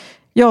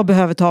 Jag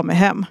behöver ta mig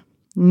hem.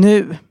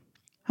 Nu.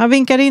 Han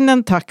vinkar in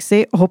en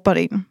taxi och hoppar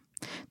in.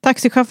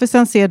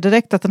 Taxichauffören ser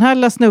direkt att den här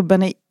lilla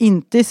snubben är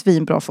inte i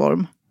svinbra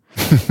form.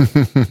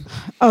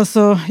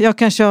 Alltså, jag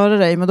kan köra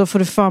dig men då får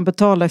du fan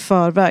betala i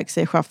förväg,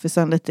 säger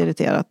chauffören lite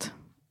irriterat.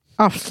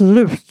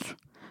 Absolut,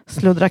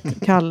 sluddrar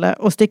Kalle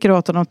och sticker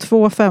åt honom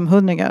 2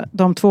 500-ringar,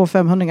 de 2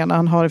 500-ringarna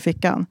han har i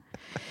fickan.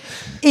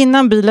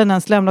 Innan bilen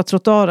ens lämnar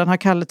trottoaren har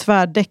Kalle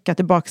tvärdäckat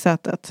i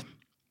baksätet.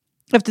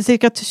 Efter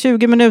cirka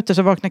 20 minuter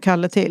så vaknar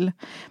Kalle till.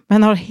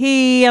 Men har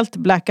helt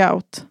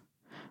blackout.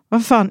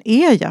 Vad fan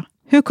är jag?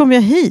 Hur kom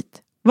jag hit?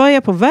 Var är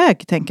jag på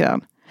väg, tänker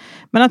han.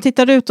 Men han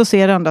tittar ut och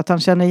ser ändå att han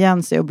känner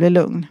igen sig och blir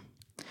lugn.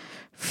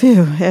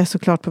 Jag är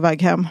såklart på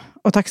väg hem.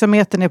 Och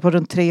taxametern är på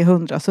runt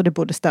 300 så det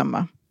borde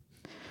stämma.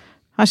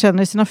 Han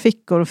känner i sina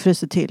fickor och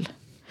fryser till.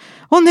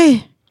 Åh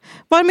nej!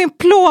 Var är min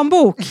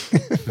plånbok?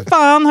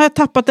 Fan, har jag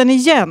tappat den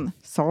igen?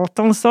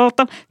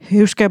 Satan.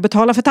 Hur ska jag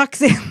betala för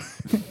taxin?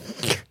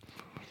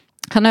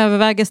 Han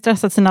överväger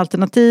stressat sina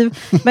alternativ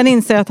men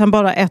inser att han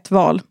bara har ett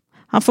val.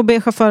 Han får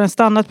be chauffören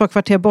stanna ett par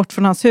kvarter bort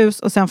från hans hus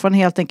och sen får han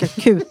helt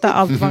enkelt kuta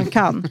allt vad han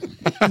kan.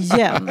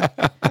 Igen.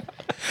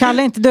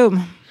 Kalle är inte dum.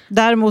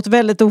 Däremot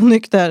väldigt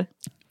onykter.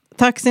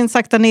 Taxin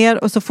saktar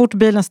ner och så fort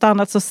bilen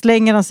stannat så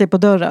slänger han sig på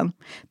dörren.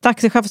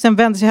 Taxichauffören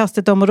vänder sig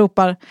hastigt om och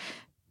ropar: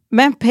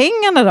 men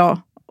pengarna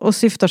då? Och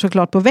syftar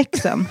såklart på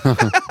växeln.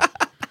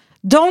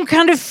 De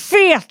kan du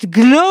fet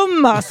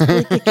glömma,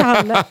 skriker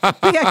Kalle.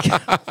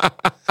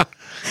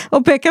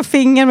 Pekar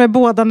finger med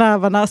båda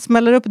nävarna,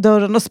 smäller upp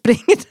dörren och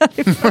springer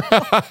därifrån.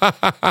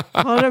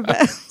 Har det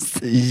bäst.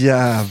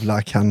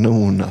 Jävla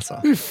kanon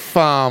alltså.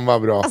 Fan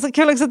vad bra. Alltså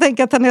kan jag också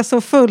tänka att han är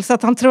så full så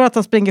att han tror att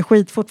han springer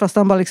skitfort fast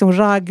han bara liksom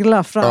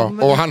raglar fram.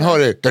 Ja, och han hör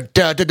det.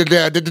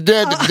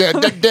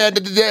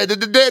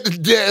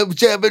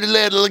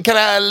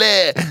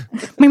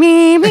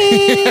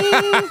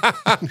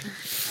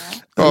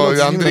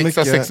 Han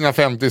dricksar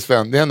 650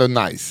 spänn. Det är ändå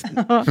nice.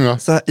 Ja.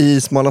 Så här,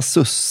 i Smala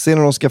Sussi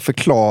när de ska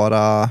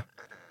förklara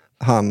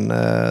han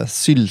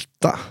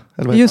Sylta.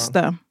 Eller vad just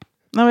det.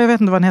 Nej, jag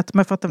vet inte vad han heter men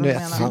jag fattar vad du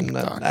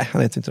menar. Nej,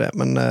 han heter inte det.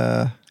 Men,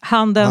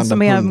 han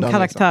som är en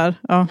karaktär.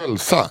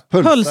 Liksom. Ja.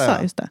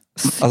 Pulsa, just det.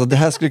 Alltså det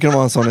här skulle kunna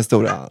vara en sån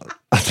historia.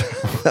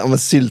 Ja, men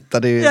Sylta,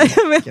 det är ju...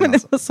 jag vet, men det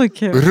var så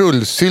kul.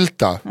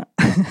 Rullsylta.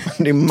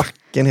 Det är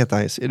Macken heter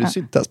han ju. Är du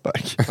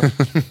Syltaspark?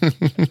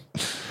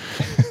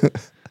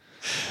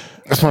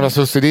 Smala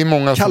Sussi, det är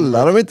många som...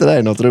 Kallar de inte det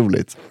här något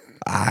roligt?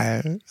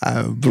 Nej,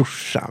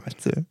 brorsan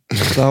vet du.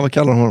 Så vad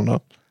kallar de honom då?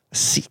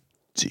 City.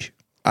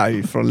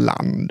 Jag från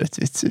landet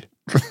vet du.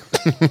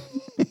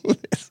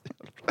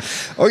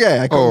 Okej,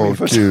 jag kommer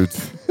först. Gud.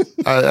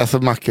 Alltså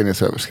Macken är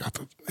så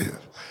överskattad.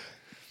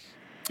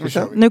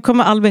 Nu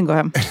kommer Albin gå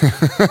hem.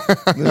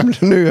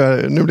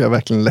 nu blir jag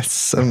verkligen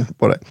ledsen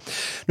på det.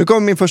 Nu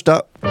kommer min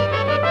första.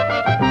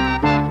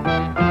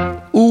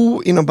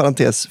 Inom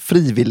parentes,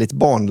 frivilligt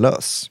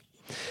barnlös.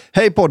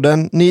 Hej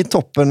podden, ni är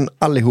toppen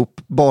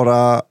allihop.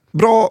 Bara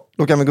bra,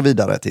 då kan vi gå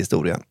vidare till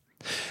historien.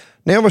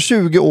 När jag var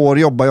 20 år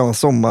jobbade jag en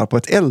sommar på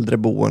ett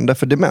äldreboende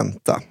för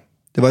dementa.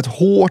 Det var ett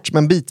hårt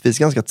men bitvis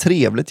ganska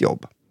trevligt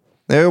jobb.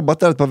 När jag jobbat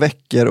där ett par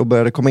veckor och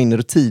började komma in i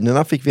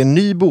rutinerna fick vi en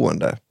ny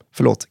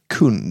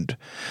kund.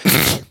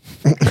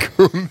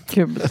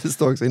 Det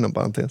står också inom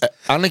parentes.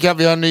 Annika,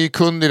 vi har en ny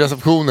kund i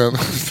receptionen.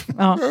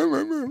 Ja.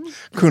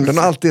 Kunden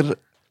har alltid...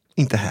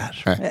 Inte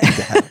här.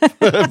 Inte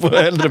här. På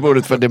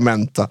äldreboendet för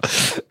dementa.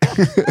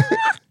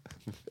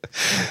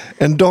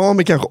 En dam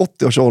i kanske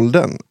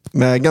 80-årsåldern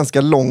med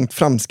ganska långt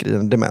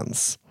framskriden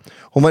demens.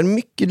 Hon var en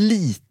mycket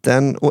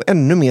liten och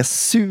ännu mer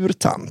sur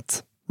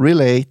tant.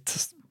 Relate.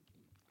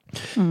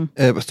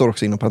 Står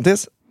också inom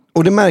parentes.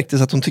 Och det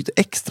märktes att hon tyckte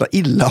extra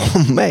illa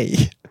om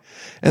mig.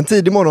 En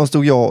tidig morgon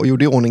stod jag och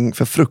gjorde i ordning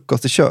för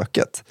frukost i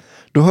köket.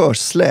 Då hörs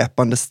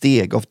släpande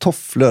steg av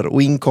tofflor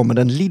och in kommer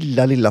den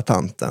lilla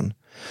tanten.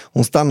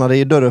 Hon stannade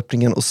i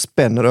dörröppningen och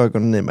spänner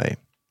ögonen i mig.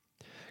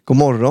 God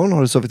morgon,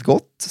 har du sovit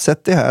gott?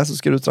 Sätt dig här så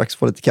ska du strax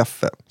få lite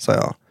kaffe, sa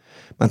jag.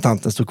 Men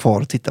tanten stod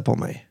kvar och tittade på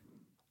mig.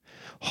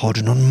 Har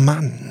du någon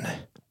man?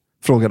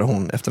 Frågade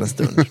hon efter en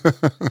stund.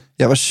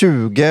 Jag var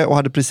 20 och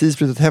hade precis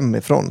flyttat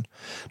hemifrån.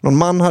 Någon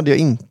man hade jag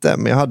inte,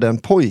 men jag hade en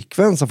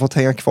pojkvän som fått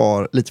hänga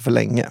kvar lite för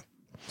länge.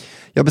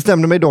 Jag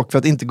bestämde mig dock för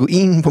att inte gå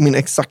in på min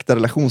exakta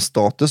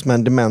relationsstatus med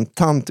en dement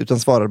tant utan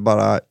svarade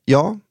bara,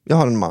 ja, jag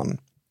har en man.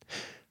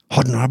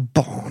 Har du några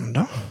barn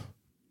då?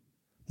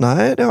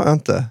 Nej, det har jag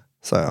inte,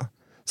 sa jag.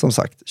 Som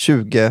sagt,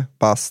 20,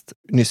 bast,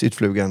 nyss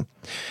utflugen.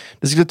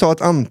 Det skulle ta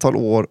ett antal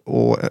år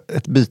och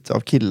ett byte av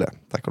kille,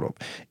 tack och lov,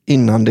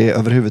 innan det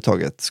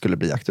överhuvudtaget skulle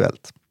bli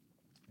aktuellt.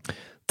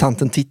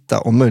 Tanten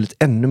tittade om möjligt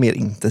ännu mer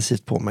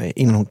intensivt på mig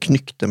innan hon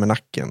knyckte med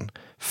nacken,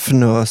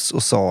 fnös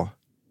och sa,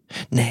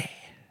 nej,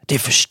 det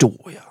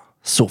förstår jag.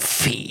 Så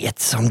fet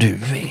som du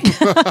är.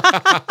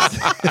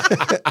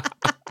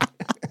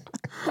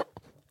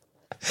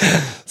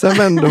 Sen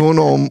vände hon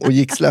om och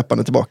gick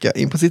släpande tillbaka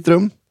in på sitt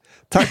rum.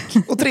 Tack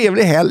och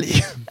trevlig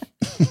helg.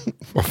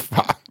 Vad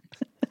fan?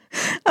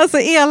 Alltså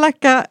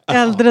elaka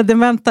äldre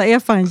dementa är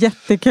fan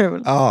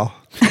jättekul. Ja.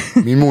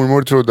 Min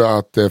mormor trodde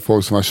att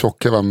folk som var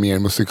tjocka var mer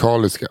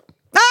musikaliska.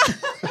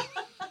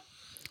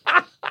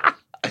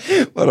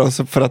 Vadå,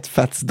 så för att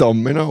Fats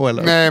Domino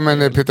eller? Nej,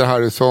 men Peter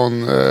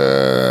Harrison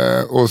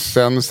och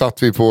sen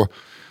satt vi på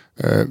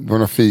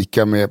några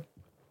fika med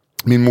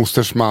min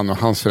mosters man och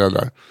hans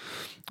föräldrar.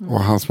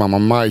 Och hans mamma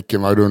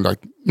Majken var runda.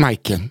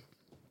 Majken,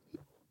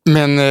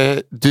 men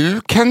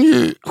du kan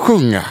ju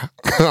sjunga.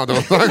 I och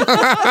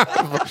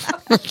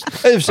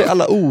för sig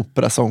alla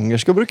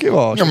operasångerskor brukar ju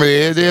vara. Ja,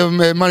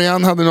 men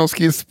Marianne hade någon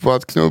skiss på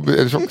att Knubb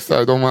eller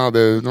Tjocksar, de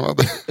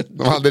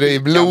hade det i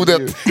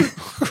blodet.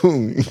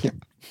 Sjunga.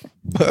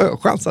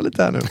 Chansa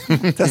lite här nu.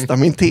 Testa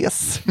min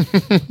tes.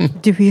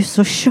 Du är ju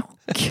så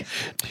tjock.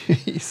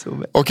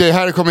 Okej,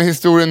 här kommer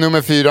historien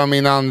nummer 4 av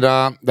min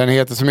andra. Den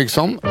heter så mycket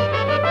som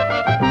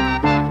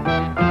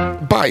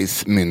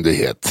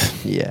Bajsmyndighet.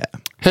 Yeah.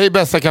 Hej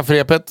bästa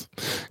kafferepet.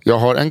 Jag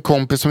har en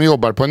kompis som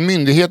jobbar på en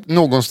myndighet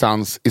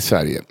någonstans i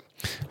Sverige.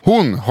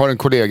 Hon har en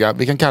kollega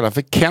vi kan kalla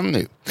för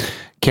Kenny.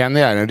 Kenny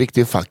är en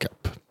riktig fuck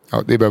up.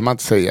 Ja, det behöver man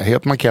inte säga.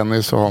 Heter man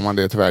Kenny så har man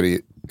det tyvärr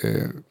i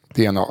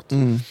DNA.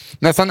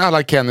 Nästan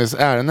alla Kennys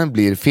ärenden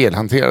blir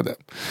felhanterade.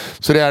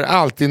 Så det är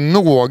alltid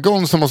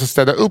någon som måste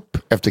städa upp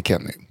efter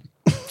Kenny.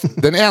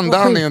 Den enda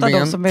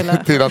anledningen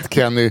till att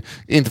Kenny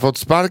inte fått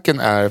sparken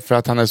är för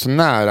att han är så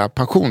nära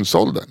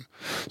pensionsåldern.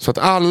 Så att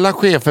alla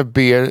chefer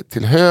ber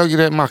till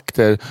högre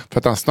makter för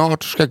att han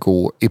snart ska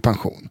gå i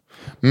pension.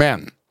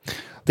 Men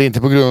det är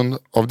inte på grund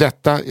av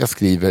detta jag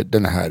skriver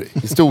den här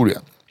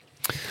historien.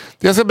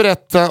 Det jag ska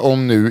berätta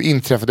om nu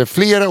inträffade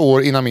flera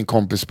år innan min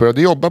kompis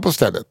började jobba på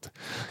stället.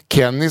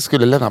 Kenny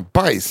skulle lämna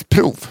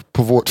bajsprov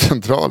på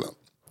vårdcentralen.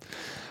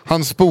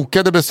 Hans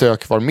bokade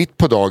besök var mitt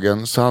på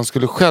dagen så han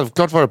skulle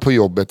självklart vara på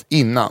jobbet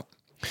innan.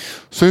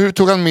 Så hur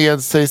tog han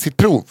med sig sitt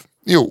prov?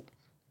 Jo,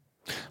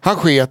 han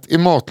sket i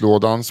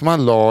matlådan som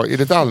han la i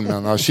det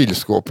allmänna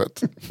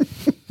kylskåpet.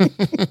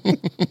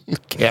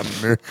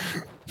 Kenny.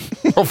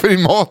 Varför i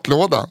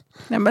matlådan?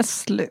 Nej, men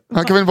sluta.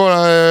 Han kan väl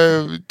bara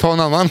ta en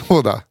annan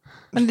låda.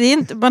 Men det är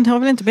inte, man har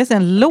väl inte med sig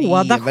en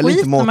låda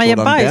skit när man ger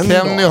bajs?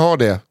 Kenny har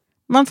det.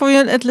 Man får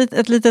ju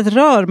ett litet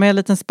rör med en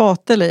liten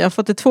spatel i. Jag har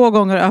fått det 2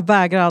 gånger och jag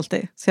vägrar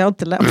alltid. Så jag har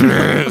inte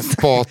lämnat.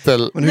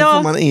 Spatel. Men hur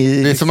får man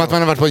i, det är som att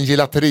man har varit på en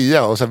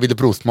gelateria och så ville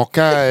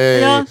provsmaka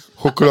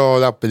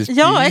choklad, apelsin.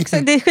 Ja,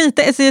 exakt. Det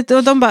är skit.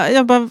 Och de bara,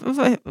 jag bara,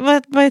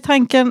 vad är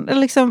tanken?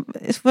 Liksom,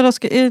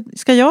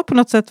 ska jag på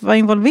något sätt vara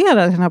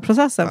involverad i den här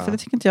processen? För det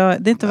tycker inte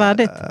jag, det är inte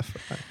värdigt.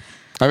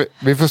 Ja,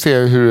 vi får se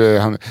hur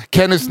han...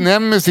 Kennys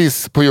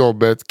nemesis på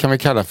jobbet kan vi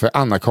kalla för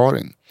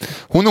Anna-Karin.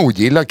 Hon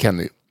ogillar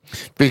Kenny,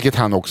 vilket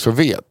han också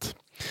vet.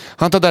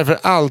 Han tar därför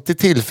alltid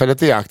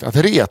tillfället i akt att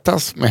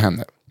retas med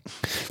henne.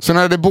 Så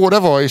när de båda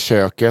var i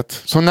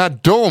köket, den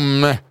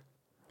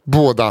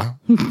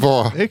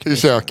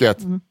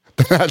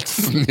här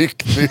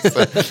snyggt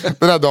Nisse.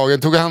 Den här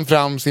dagen tog han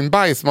fram sin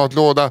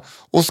bajsmatlåda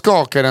och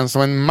skakade den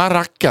som en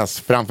maracas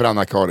framför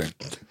Anna-Karin.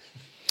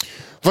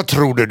 Vad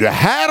tror du det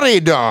här är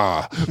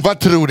idag? Vad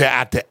tror du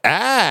att det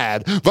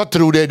är? Vad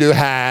tror du det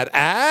här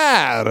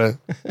är?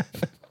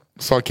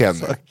 Sa Kenny.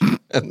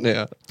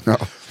 Ja.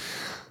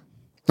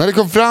 När det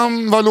kom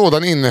fram vad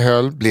lådan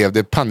innehöll blev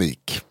det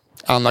panik.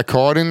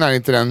 Anna-Karin är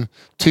inte den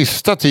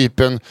tysta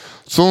typen,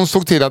 så hon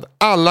såg till att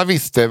alla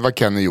visste vad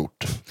Kenny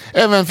gjort.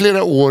 Även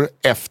flera år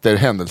efter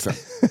händelsen.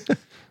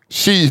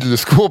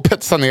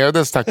 Kylskåpet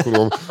sanerades tack och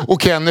lov,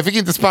 och Kenny fick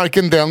inte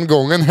sparken den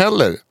gången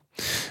heller.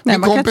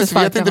 Min kompis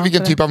vet inte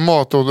vilken typ av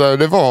matlåda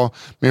det var,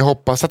 men jag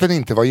hoppas att den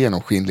inte var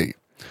genomskinlig.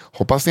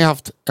 Hoppas ni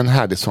haft en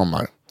härlig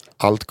sommar.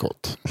 Allt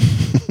gott.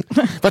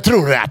 Vad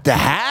tror du att det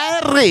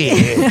här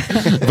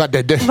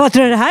är? Vad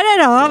tror du det här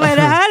är då? Vad är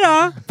det här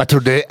då? Vad tror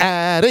du det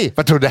är?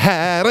 Vad tror du det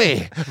här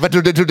är? Vad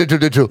tror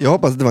du? Jag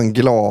hoppas att det var en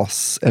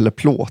glas eller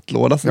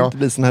plåtlåda så det inte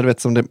blir sån här, du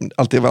vet, som det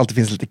alltid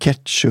finns lite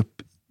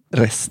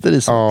ketchup-rester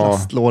i såna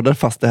plastlådor,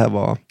 fast det här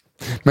var...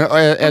 Men,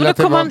 eller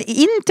då kommer man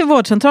in till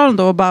vårdcentralen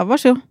då och bara,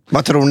 varsågod.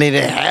 Vad tror ni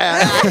det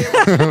här?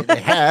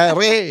 Det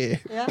här är...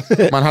 Ja.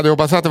 Man hade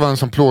hoppats att det var en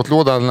sån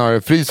plåtlåda när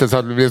det fryser så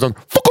att det blir sån...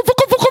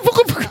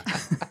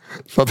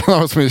 Så att han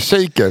har som en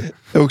shaker.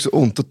 Det är också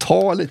ont att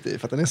ta lite i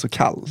för att den är så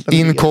kall.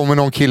 In kommer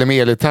någon kille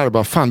med elgitarr och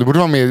bara, fan du borde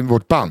vara med i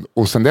vårt band.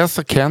 Och sen dess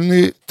har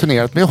Kenny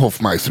turnerat med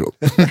Hoffmaestro.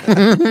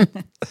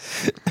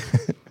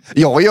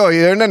 Jag är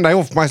ju den enda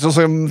Hoffmaestro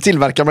som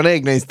tillverkar med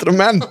egna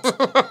instrument.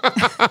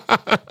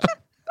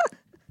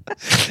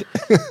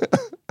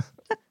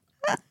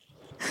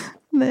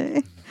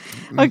 Nej.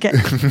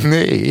 Okej.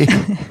 Nej.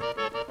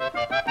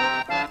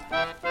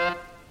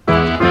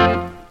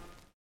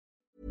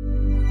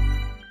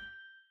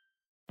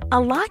 A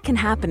lot can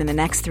happen in the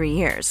next 3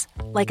 years.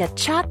 Like a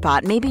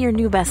chatbot may be your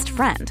new best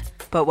friend.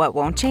 But what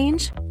won't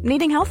change?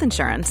 Needing health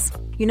insurance.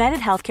 United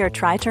Healthcare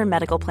Tri-Term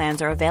Medical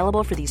Plans are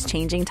available for these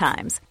changing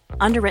times.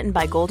 Underwritten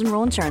by Golden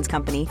Rule Insurance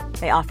Company,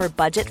 they offer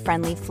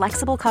budget-friendly,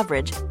 flexible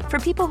coverage for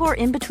people who are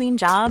in between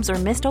jobs or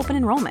missed open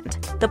enrollment.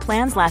 The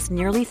plans last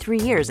nearly 3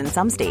 years in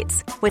some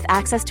states, with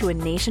access to a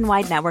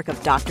nationwide network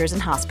of doctors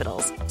and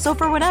hospitals. So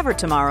for whatever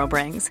tomorrow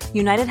brings,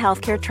 United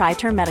Healthcare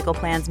Tri-Term Medical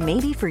Plans may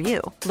be for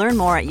you. Learn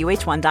more at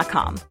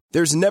uh1.com.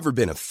 There's never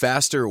been a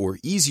faster or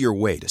easier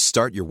way to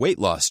start your weight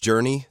loss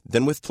journey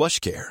than with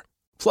PlushCare.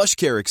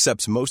 PlushCare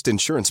accepts most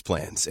insurance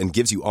plans and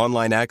gives you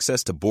online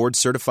access to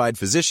board-certified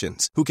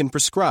physicians who can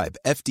prescribe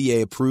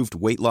FDA-approved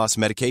weight loss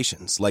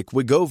medications like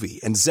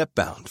Wegovy and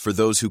Zepbound for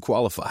those who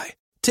qualify.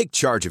 Take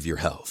charge of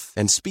your health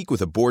and speak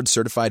with a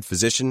board-certified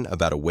physician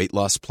about a weight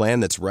loss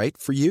plan that's right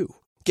for you.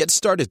 Get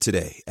started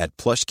today at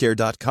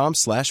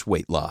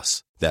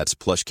plushcare.com/weightloss. That's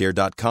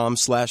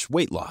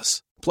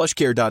plushcare.com/weightloss.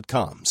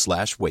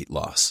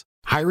 plushcare.com/weightloss.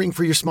 Hiring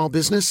for your small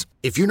business?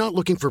 If you're not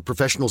looking for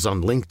professionals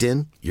on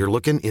LinkedIn, you're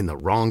looking in the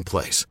wrong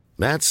place.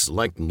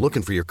 That's like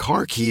looking for your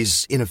car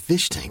keys in a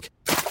fish tank.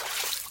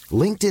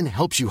 LinkedIn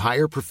helps you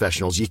hire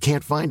professionals you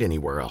can't find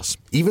anywhere else,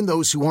 even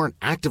those who aren't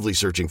actively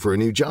searching for a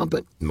new job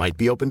but might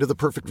be open to the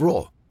perfect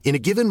role. In a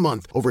given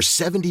month, over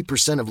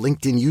 70% of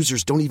LinkedIn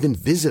users don't even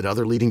visit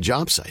other leading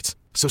job sites.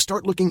 So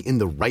start looking in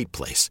the right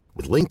place.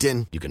 With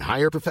LinkedIn, you can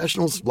hire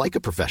professionals like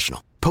a professional.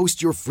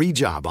 Post your free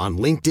job on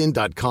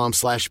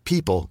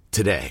linkedin.com/people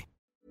today.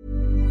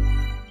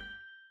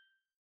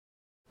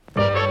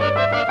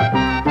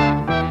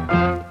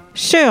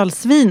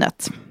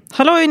 Kölsvinet.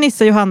 Hallå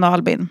Nisse, Johanna och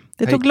Albin.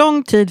 Det tog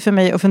lång tid för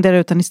mig att fundera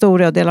ut en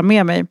historia och dela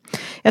med mig.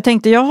 Jag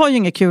tänkte, jag har ju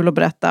inget kul att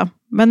berätta.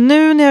 Men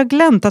nu när jag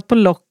gläntat på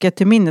locket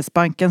till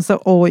minnesbanken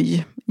så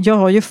oj, jag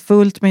har ju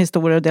fullt med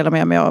historier att dela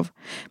med mig av.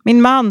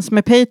 Min man som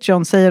är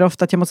Patreon säger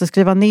ofta att jag måste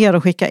skriva ner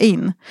och skicka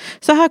in.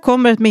 Så här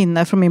kommer ett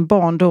minne från min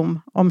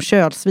barndom om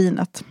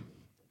kölsvinet.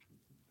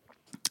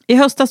 I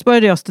höstas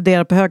började jag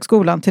studera på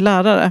högskolan till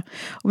lärare.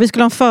 Och vi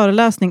skulle ha en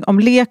föreläsning om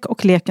lek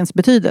och lekens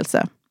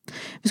betydelse.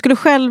 Vi skulle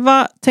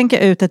själva tänka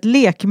ut ett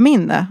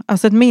lekminne,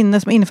 alltså ett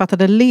minne som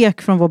innefattade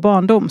lek från vår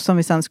barndom som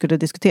vi sen skulle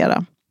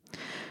diskutera.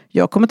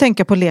 Jag kommer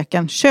tänka på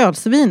leken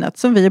kölsvinet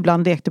som vi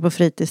ibland lekte på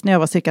fritids när jag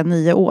var cirka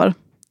 9 år.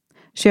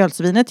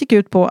 Kölsvinet gick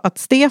ut på att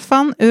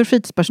Stefan ur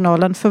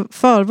fritidspersonalen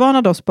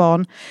förvarnade oss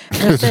barn.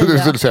 Du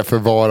skulle säga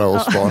förvara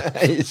oss barn.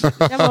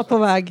 Jag var på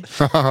väg.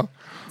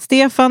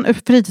 Stefan ur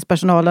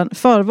fritidspersonalen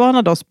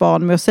förvarnade oss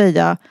barn med att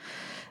säga,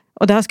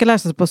 och det här ska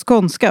läsas på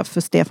skånska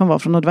för Stefan var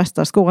från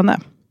nordvästra Skåne.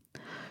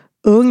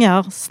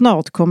 Ungar,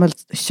 snart kommer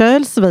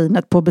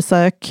kölsvinet på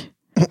besök.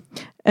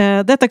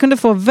 Detta kunde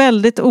få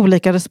väldigt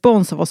olika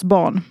respons av oss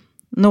barn.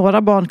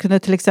 Några barn kunde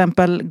till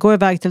exempel gå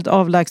iväg till ett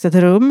avlägset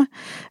rum,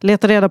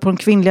 leta reda på de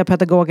kvinnliga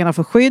pedagogerna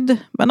för skydd,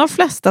 men de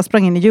flesta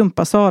sprang in i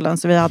gympasalen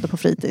som vi hade på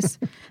fritids.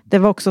 Det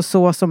var också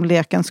så som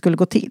leken skulle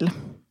gå till.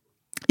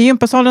 I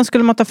gympasalen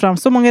skulle man ta fram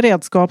så många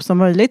redskap som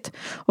möjligt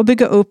och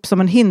bygga upp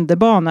som en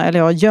hinderbana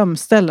eller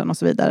gömställen och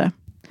så vidare.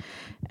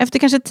 Efter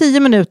kanske 10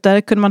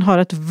 minuter kunde man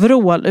höra ett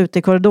vrål ute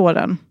i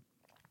korridoren.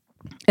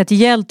 Ett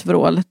gällt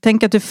vrål.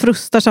 Tänk att du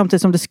frustar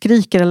samtidigt som du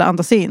skriker eller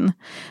andas in.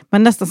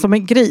 Men nästan som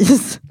en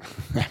gris.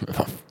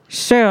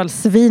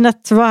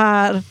 Kölsvinet var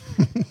här.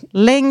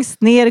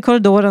 Längst ner i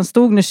korridoren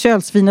stod nu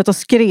kölsvinet och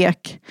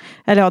skrek.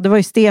 Eller ja, det var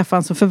ju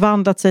Stefan som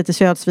förvandlat sig till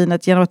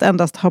kölsvinet genom att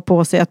endast ha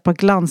på sig ett par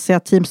glansiga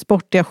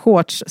teamsportiga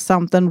shorts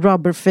samt en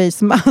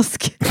rubberface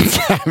mask.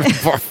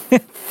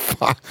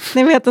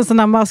 Ni vet en sån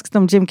här mask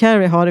som Jim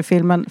Carrey har i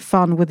filmen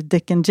Fun with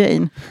Dick and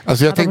Jane.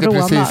 Alltså jag tänkte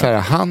precis så här,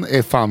 han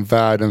är fan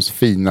världens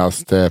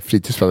finaste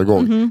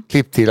fritidspedagog.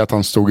 Klipp till att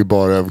han stod i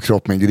bara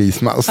överkropp med en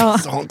grismask. Jag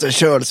sa inte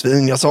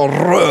kölsvin, jag sa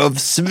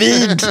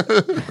rövsvid.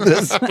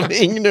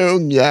 Spring nu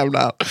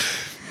ungjävlar.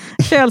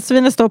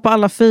 Kölsvinet står på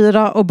alla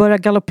 4 och börjar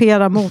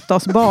galoppera mot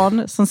oss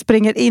barn som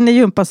springer in i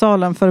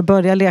gympasalen för att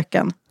börja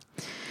leken.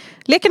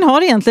 Leken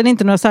har egentligen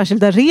inte några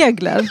särskilda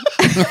regler.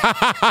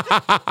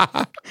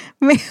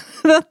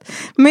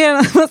 Mer än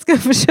att man ska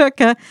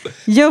försöka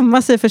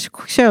gömma sig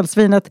för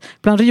kölsvinet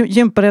bland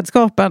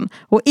gymparedskapen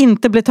och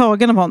inte bli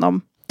tagen av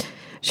honom.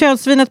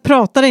 Kölsvinet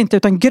pratar inte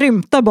utan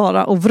grymtar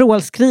bara och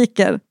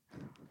vrålskriker.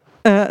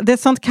 Det är ett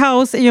sånt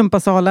kaos i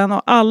gympasalen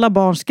och alla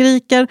barn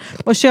skriker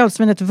och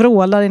kölsvinet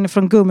vrålar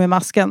inifrån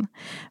gummimasken.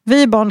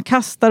 Vi barn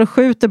kastar och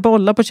skjuter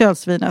bollar på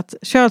kölsvinet.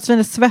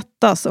 Kölsvinet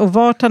svettas och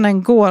vart han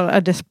än går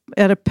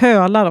är det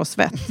pölar av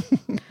svett.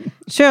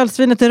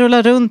 Kölsvinet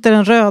rullar runt i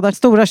den röda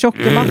stora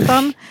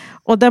tjockmattan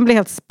och den blir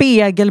helt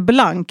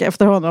spegelblank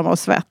efter honom av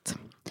svett.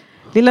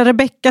 Lilla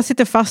Rebecka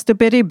sitter fast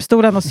uppe i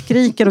ribbstolen och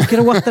skriker och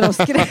gråter av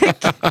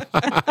skräck.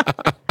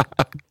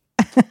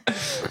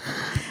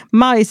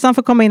 Majsan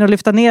får komma in och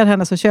lyfta ner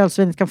henne så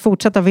kölsvinet kan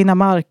fortsätta vinna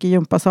mark i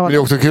gympasalen. Det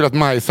är också kul att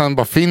Majsan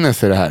bara finner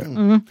sig det här.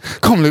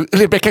 Kom nu,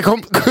 Rebecka,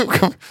 kom.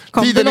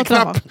 Tiden är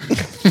knapp.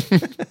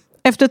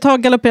 Efter ett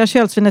tag galopperar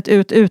kölsvinet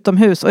ut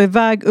utomhus och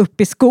iväg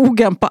upp i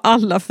skogen på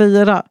alla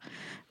 4.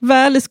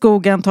 Väl i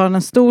skogen tar han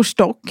en stor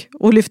stock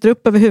och lyfter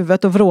upp över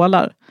huvudet och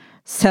vrålar.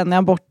 Sen är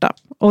han borta.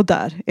 Och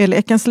där är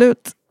leken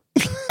slut.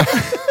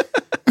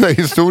 Nej,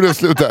 historien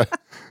slut där.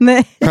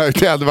 Nej.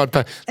 Det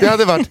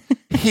hade varit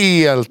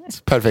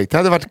helt perfekt. Det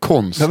hade varit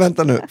konst. Men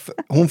vänta nu,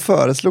 hon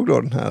föreslog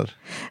då den här...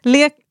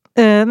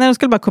 Nej, de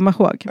skulle bara komma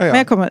ihåg. Ja. Men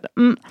jag kommer.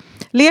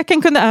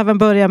 Leken kunde även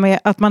börja med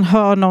att man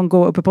hör någon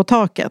gå uppe på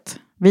taket.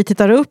 Vi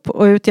tittar upp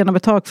och ut genom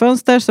ett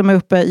takfönster som är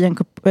uppe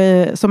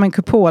i som en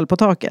kupol på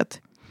taket.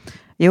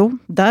 Jo,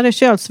 där är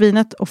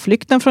kölsvinet och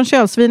flykten från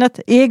kölsvinet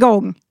är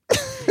igång.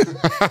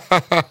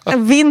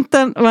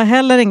 Vintern var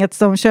heller inget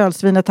som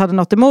kölsvinet hade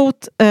något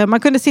emot. Man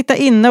kunde sitta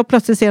inne och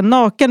plötsligt se en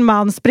naken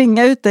man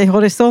springa ut i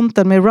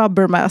horisonten med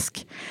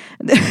rubbermask.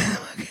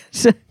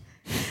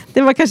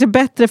 Det var kanske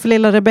bättre för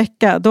lilla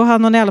Rebecka. Då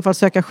hann hon i alla fall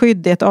söka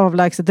skydd i ett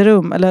avlägset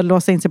rum eller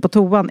låsa in sig på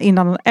toan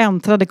innan hon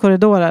äntrade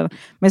korridoren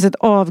med sitt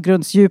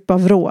avgrundsdjupa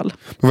vrål.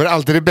 Men var det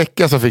alltid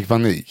Rebecka som fick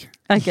panik?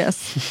 I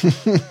guess.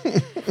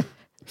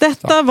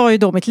 Detta var ju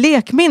då mitt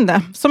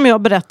lekminne som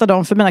jag berättade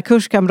om för mina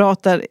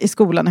kurskamrater i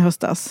skolan i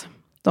höstas.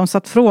 De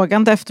satt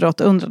frågande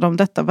efteråt och undrade om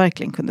detta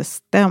verkligen kunde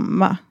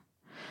stämma.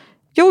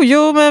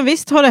 Jo, men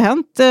visst har det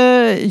hänt.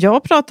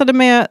 Jag pratade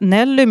med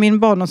Nelly, min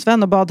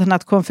barndomsvän, och bad henne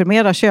att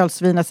konfirmera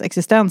kölsvinets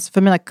existens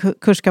för mina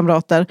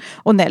kurskamrater.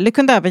 Och Nelly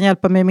kunde även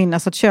hjälpa mig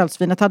minnas att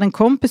kölsvinet hade en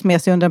kompis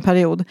med sig under en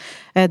period.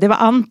 Det var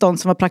Anton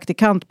som var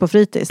praktikant på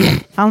fritids.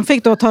 Han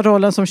fick då ta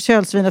rollen som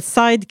kölsvinets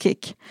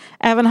sidekick.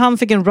 Även han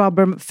fick en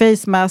rubber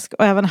face mask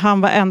och även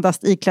han var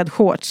endast iklädd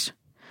shorts.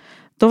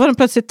 Då var det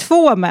plötsligt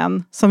 2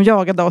 män som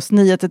jagade oss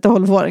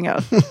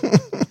 9-12-åringar.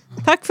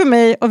 Tack för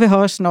mig och vi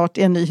hörs snart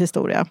i en ny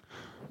historia.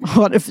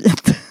 Ha det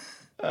fint.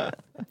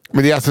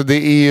 Men det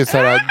är ju så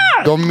här,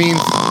 de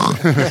minns...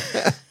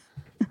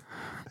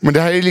 Men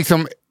det här är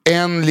liksom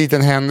en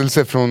liten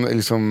händelse från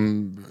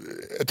liksom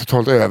ett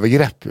totalt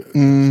övergrepp.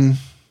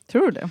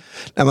 Tror du det? Nej,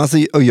 men alltså,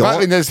 och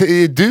jag...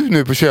 Är du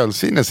nu på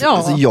kölsvinet? Ja.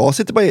 Alltså,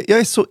 jag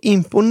är så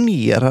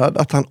imponerad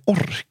att han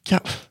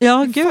orkar.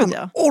 Ja, gud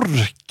ja.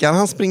 Orkar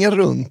han springa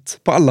runt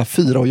på alla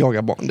 4 och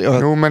jaga barn?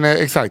 Jo, men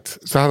exakt.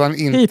 Så hade han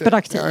inte...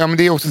 Hyperaktiv. Ja, men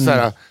det är också så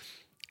här...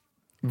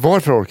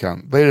 Varför orkar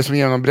han? Vad är det som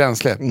ger honom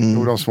bränsle?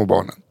 Jo, de små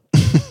barnen.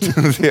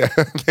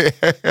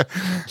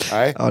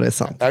 Nej. Ja, det är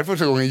sant. Det här är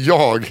första gången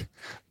jag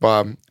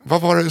bara,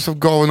 vad var det som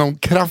gav honom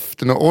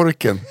kraften och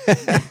orken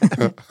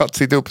att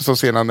sitta upp så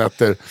sena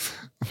nätter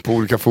på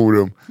olika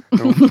forum?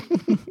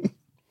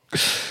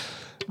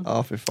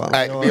 Ja, för fan.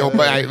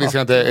 Nej, vi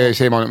ska inte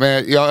shame honom.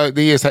 Men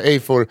det är så här,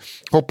 Eifor,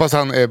 hoppas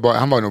han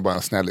var nog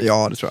bara snäll.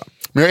 Ja, det tror jag.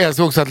 Men jag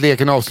älskar också att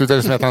leken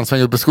avslutades med att han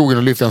svängde upp i skogen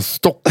och lyfte en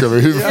stock över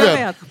huvudet.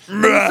 Jag vet.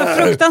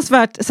 Så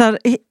fruktansvärt så här,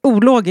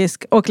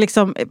 ologisk och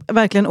liksom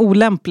verkligen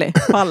olämplig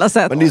på alla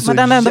sätt. Men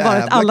den har ändå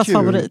varit allas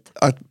favorit.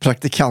 Att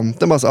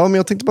praktikanten bara så, men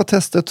jag tänkte bara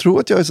testa, jag tror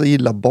att jag så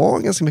gillar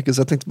barn ganska mycket,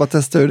 så jag tänkte bara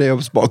testa hur det är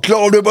och bara,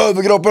 klar du på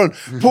överkroppen,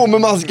 på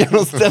med masken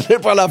och ställ dig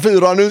på alla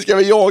 4, nu ska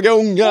vi jaga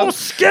unga.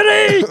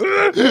 Oskari!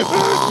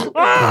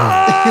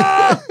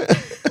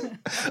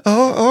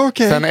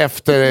 Okay. Sen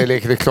efter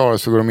leken är klar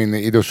så går de in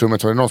i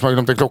duschrummet, så är det någon som har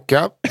glömt en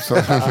klocka.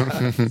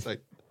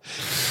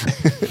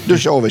 Du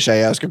kör vi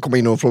tjejer, jag ska komma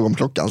in och fråga om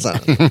klockan sen.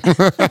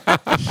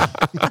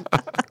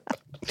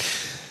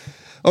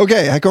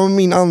 Okej, här kommer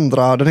min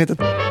andra. Den heter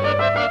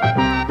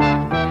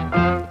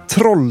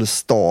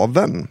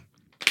Trollstaven.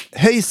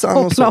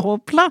 Hejsan och så.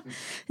 Hoppla.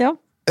 Ja.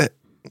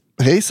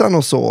 Hejsan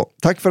och så.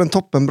 Tack för en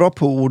toppenbra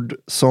podd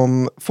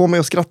som får mig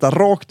att skratta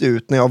rakt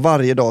ut när jag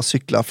varje dag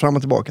cyklar fram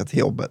och tillbaka till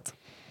jobbet.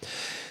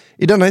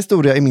 I denna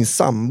historia är min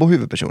sambo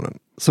huvudpersonen.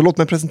 Så låt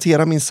mig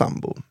presentera min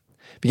sambo.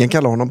 Vi kan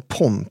kalla honom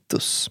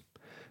Pontus.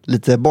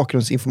 Lite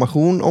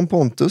bakgrundsinformation om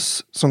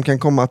Pontus som kan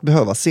komma att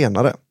behövas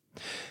senare.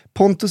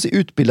 Pontus är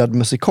utbildad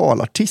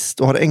musikalartist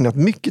och har ägnat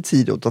mycket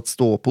tid åt att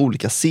stå på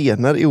olika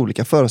scener i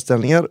olika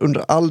föreställningar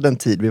under all den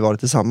tid vi varit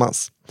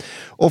tillsammans.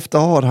 Ofta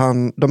har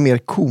han de mer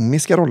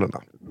komiska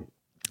rollerna.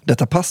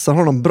 Detta passar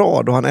honom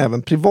bra då han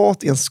även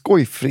privat är en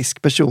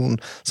skojfrisk person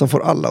som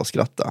får alla att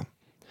skratta.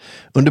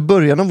 Under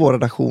början av vår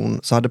redaktion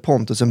så hade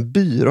Pontus en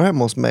byrå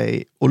hemma hos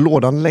mig och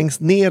lådan längst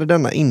ner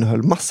denna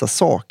innehöll massa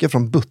saker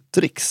från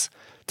Buttricks.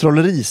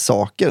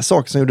 Trollerisaker,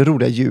 saker som gjorde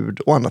roliga ljud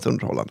och annat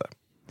underhållande.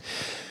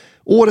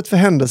 Året för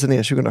händelsen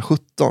är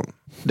 2017.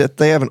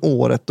 Detta är även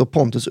året då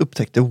Pontus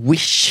upptäckte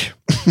Wish.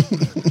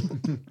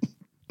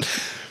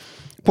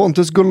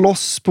 Pontus går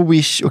loss på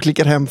Wish och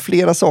klickar hem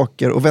flera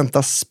saker och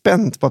väntar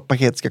spänt på att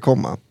paket ska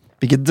komma.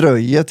 Vilket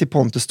dröjer till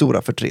Pontus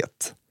stora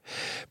förtret.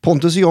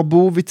 Pontus och jag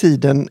bor vid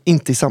tiden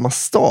inte i samma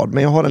stad,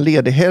 men jag har en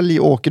ledig helg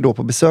och åker då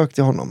på besök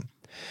till honom.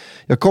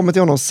 Jag kommer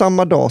till honom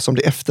samma dag som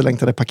det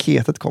efterlängtade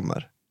paketet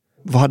kommer.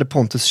 Vad hade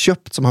Pontus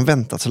köpt som han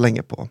väntat så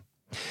länge på?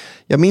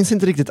 Jag minns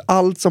inte riktigt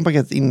allt som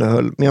paketet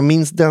innehöll, men jag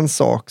minns den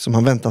sak som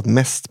han väntat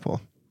mest på.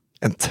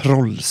 En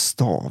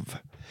trollstav.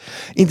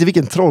 Inte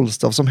vilken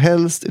trollstav som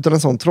helst, utan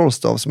en sån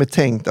trollstav som är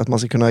tänkt att man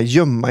ska kunna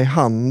gömma i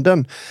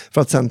handen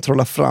för att sen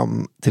trolla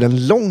fram till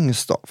en lång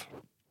stav.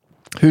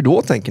 Hur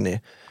då, tänker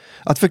ni?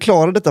 Att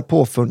förklara detta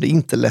påfund är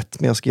inte lätt,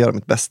 men jag ska göra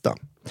mitt bästa.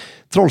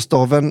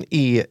 Trollstaven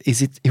är i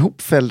sitt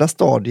ihopfällda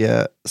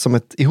stadie som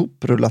ett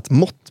ihoprullat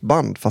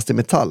måttband fast i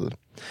metall.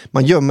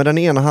 Man gömmer den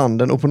i ena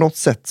handen och på något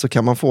sätt så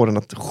kan man få den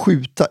att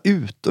skjuta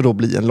ut och då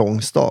bli en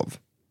lång stav.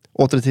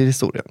 Åter till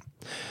historien.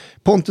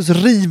 Pontus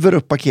river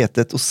upp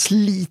paketet och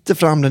sliter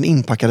fram den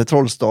inpackade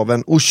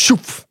trollstaven och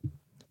tjoff!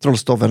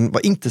 Trollstaven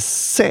var inte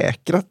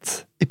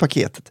säkrat i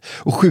paketet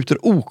och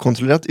skjuter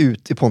okontrollerat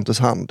ut i Pontus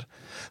hand.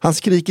 Han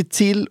skriker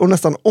till och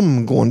nästan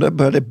omgående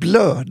börjar det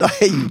blöda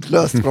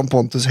hejdlöst från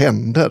Pontus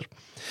händer.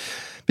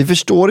 Vi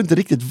förstår inte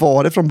riktigt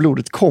varifrån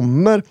blodet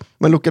kommer,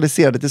 men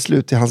lokaliserar det till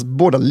slut till hans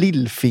båda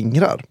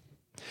lillfingrar.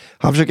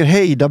 Han försöker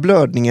hejda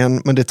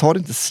blödningen, men det tar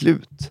inte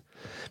slut.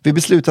 Vi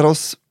beslutar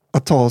oss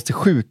att ta oss till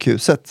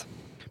sjukhuset.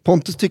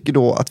 Pontus tycker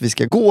då att vi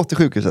ska gå till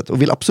sjukhuset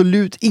och vill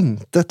absolut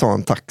inte ta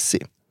en taxi.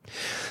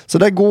 Så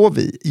där går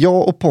vi,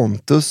 jag och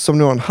Pontus som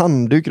nu har en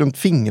handduk runt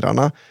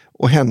fingrarna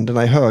och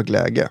händerna i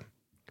högläge.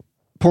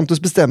 Pontus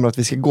bestämmer att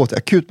vi ska gå till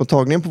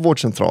akutmottagningen på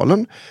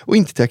vårdcentralen och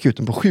inte till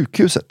akuten på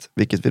sjukhuset,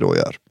 vilket vi då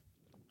gör.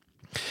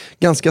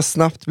 Ganska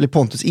snabbt blir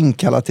Pontus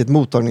inkallad till ett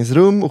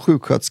mottagningsrum och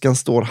sjuksköterskan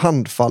står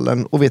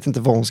handfallen och vet inte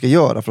vad hon ska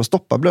göra för att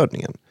stoppa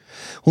blödningen.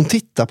 Hon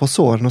tittar på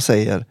såren och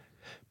säger: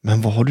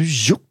 "Men vad har du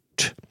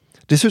gjort?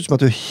 Det ser ut som att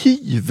du har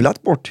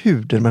hyvlat bort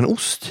huden med en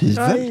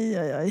osthyvel.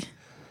 Aj.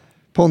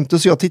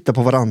 Pontus och jag tittar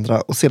på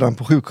varandra och sedan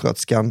på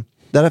sjuksköterskan.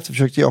 Därefter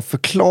försökte jag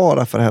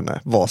förklara för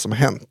henne vad som har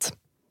hänt.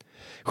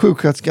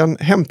 Sjuksköterskan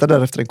hämtar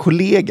därefter en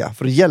kollega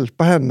för att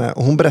hjälpa henne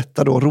och hon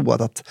berättar då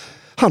roat att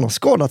han har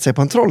skadat sig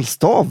på en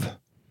trollstav.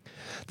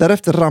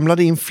 Därefter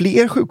ramlade in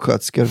fler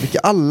sjuksköterskor vilka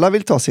alla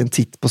vill ta sig en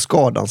titt på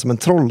skadan som en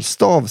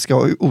trollstav ska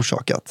ha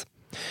orsakat.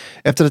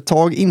 Efter ett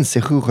tag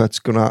inser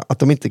sjuksköterskorna att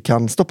de inte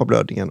kan stoppa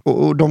blödningen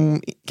och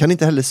de kan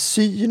inte heller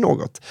sy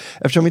något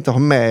eftersom vi inte har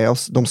med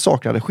oss de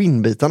saknade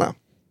skinnbitarna.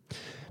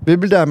 Vi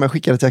blir därmed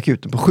skickade till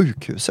akuten på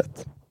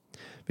sjukhuset.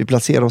 Vi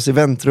placerar oss i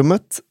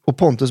väntrummet och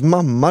Pontus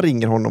mamma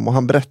ringer honom och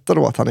han berättar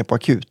då att han är på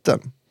akuten.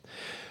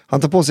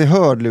 Han tar på sig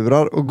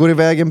hörlurar och går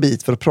iväg en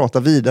bit för att prata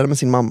vidare med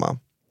sin mamma.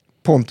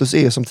 Pontus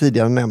är som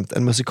tidigare nämnt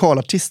en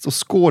musikalartist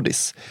och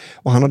skådis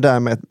och han har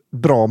därmed ett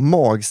bra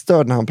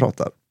magstöd när han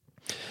pratar.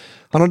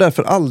 Han har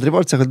därför aldrig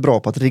varit särskilt bra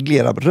på att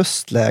reglera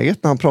röstläget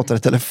när han pratar i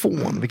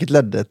telefon, vilket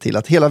ledde till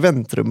att hela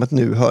väntrummet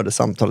nu hörde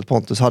samtalet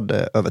Pontus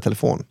hade över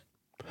telefon.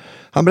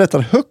 Han berättar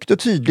högt och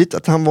tydligt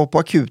att han var på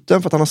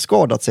akuten för att han har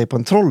skadat sig på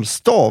en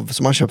trollstav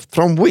som han köpt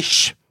från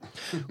Wish.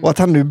 Och att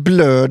han nu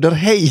blöder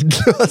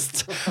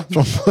hejdlöst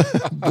från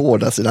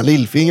båda sina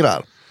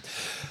lillfingrar.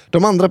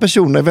 De andra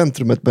personerna i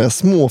väntrummet börjar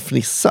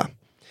småfnissa.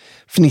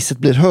 Fnisset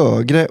blir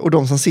högre och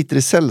de som sitter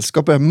i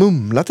sällskap börjar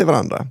mumla till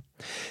varandra.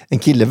 En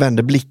kille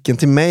vänder blicken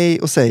till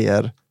mig och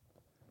säger: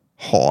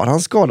 har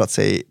han skadat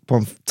sig på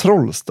en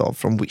trollstav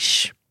från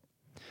Wish?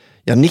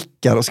 Jag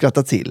nickar och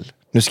skrattar till.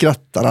 Nu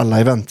skrattar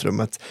alla i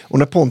väntrummet och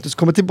när Pontus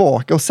kommer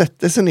tillbaka och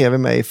sätter sig ner vid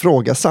mig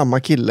frågar samma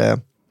kille: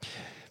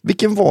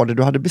 vilken var det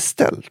du hade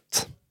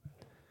beställt?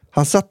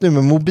 Han satt nu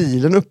med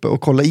mobilen uppe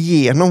och kollade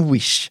igenom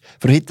Wish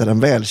för att hitta den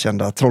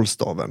välkända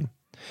trollstaven.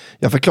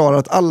 Jag förklarar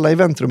att alla i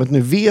väntrummet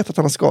nu vet att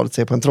han har skadat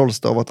sig på en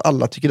trollstav och att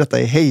alla tycker detta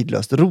är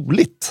hejdlöst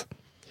roligt.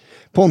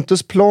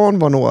 Pontus plan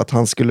var nog att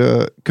han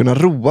skulle kunna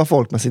roa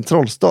folk med sin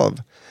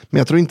trollstav. Men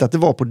jag tror inte att det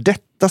var på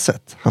detta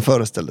sätt han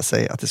föreställde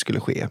sig att det skulle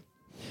ske.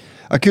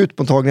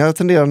 Akutmottagningar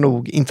tenderar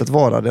nog inte att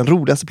vara den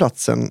roligaste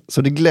platsen,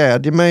 så det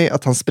glädjer mig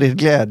att han spred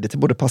glädje till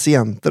både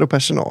patienter och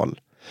personal.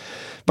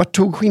 Vart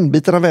tog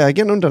skinnbitarna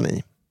vägen, undrar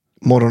ni?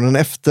 Morgonen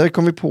efter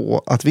kom vi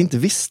på att vi inte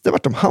visste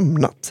vart de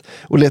hamnat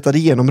och letade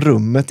igenom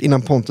rummet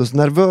innan Pontus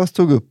nervöst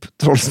tog upp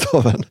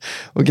trollstaven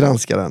och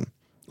granskade den.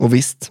 Och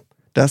visst,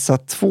 där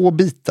satt 2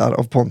 bitar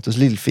av Pontus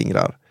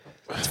lillfingrar.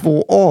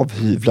 2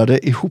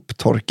 avhyvlade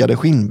ihoptorkade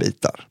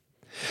skinnbitar.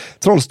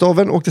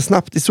 Trollstaven åkte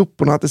snabbt i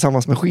soporna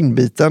tillsammans med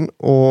skinnbiten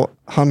och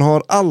han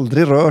har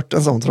aldrig rört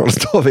en sån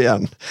trollstav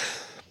igen.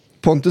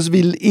 Pontus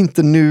vill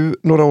inte nu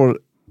några år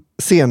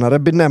senare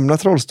benämna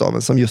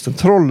trollstaven som just en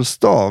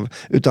trollstav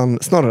utan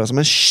snarare som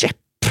en käpp.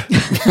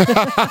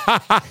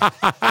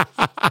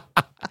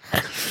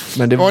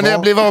 Men det var... Och när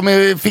jag blev av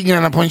med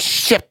fingrarna på en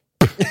käpp.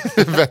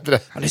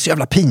 Det är så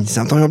jävla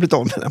pinsamt om jag blivit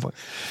av med den.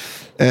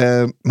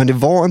 Men det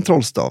var en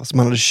trollstav som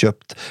han hade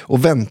köpt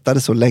och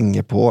väntade så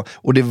länge på.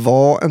 Och det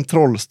var en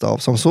trollstav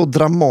som så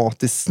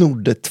dramatiskt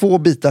snodde 2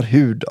 bitar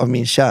hud av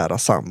min kära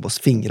sambos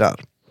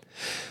fingrar.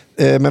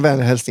 Med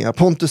vänliga hälsningar,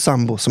 Pontus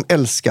sambo som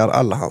älskar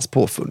alla hans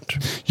påfund.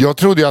 Jag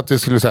trodde att det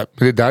skulle säga,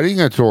 men det där är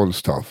ingen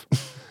trollstav.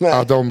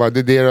 Att de bara,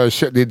 det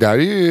där är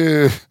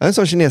ju... En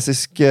sån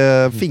kinesisk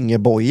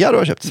fingerboja du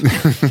har köpt.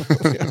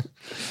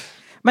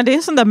 Men det är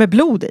en sån där med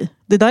blod i.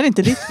 Det där är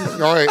inte ditt blod.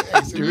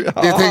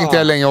 Ja, det tänkte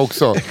jag länge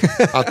också.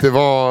 Att det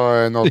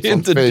var något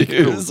sånt fake blod. Det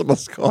är inte du som har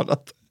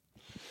skadat.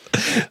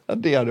 Ja,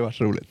 det hade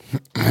varit roligt.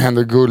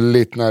 Ändå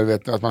gulligt när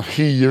vet, att man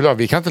hyvlar.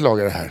 Vi kan inte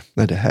laga det här.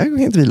 Nej, det här kan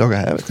inte vi laga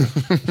här. Vet du.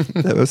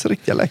 Det är väl så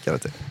riktiga läkare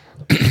till.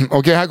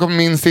 Okej, här kommer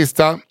min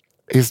sista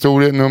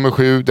historia, nummer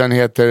 7. Den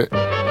heter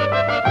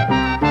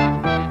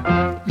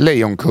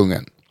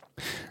Lejonkungen.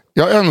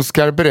 Jag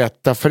önskar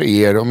berätta för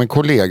er om en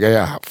kollega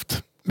jag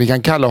haft. Vi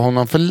kan kalla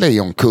honom för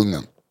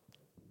Lejonkungen.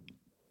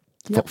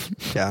 Ja,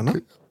 gärna.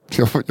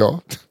 Ja.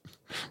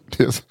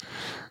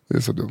 Det är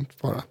så dumt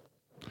bara.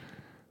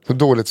 Så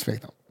dåligt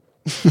smeknamn.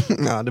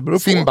 Ja, det beror på.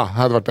 Simba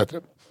hade varit bättre.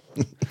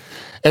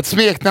 Ett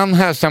smeknamn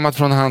härstammat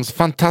från hans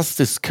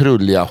fantastiskt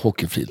krulliga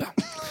hockeyfrilla.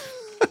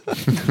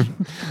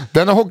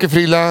 Denna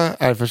hockeyfrilla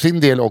är för sin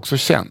del också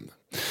känd.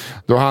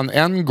 Då han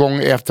en gång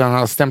efter han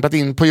hade stämplat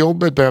in på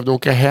jobbet behövde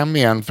åka hem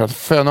igen för att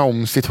föna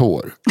om sitt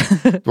hår.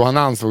 Då han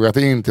ansåg att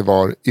det inte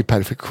var i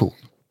perfektion.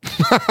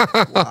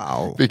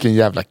 Wow. Vilken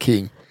jävla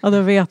king. Ja,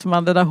 då vet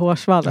man det där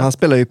hårsvallet. Han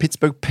spelar ju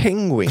Pittsburgh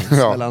Penguins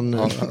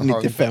mellan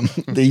 95.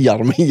 Det är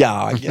Jaromir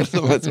Jagr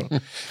som är så.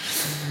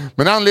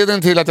 Men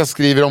anledningen till att jag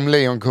skriver om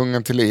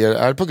Lejonkungen till er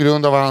är på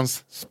grund av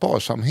hans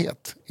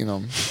sparsamhet,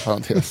 inom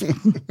parentes.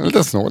 En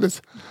liten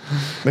snålis.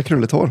 Med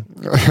krulligt hår.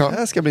 Ja. Det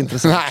här ska bli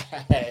intressant.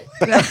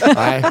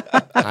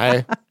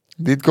 Nej,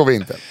 dit går vi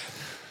inte.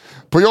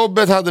 På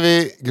jobbet hade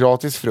vi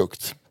gratis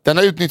frukt.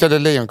 Denna utnyttjade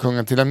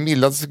Lejonkungen till en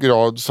mildaste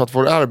grad så att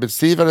vår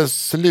arbetsgivare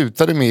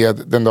slutade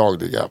med den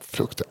dagliga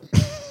frukten.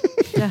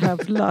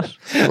 Jävlar.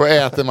 Då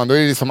äter man, då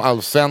är det som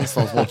Alf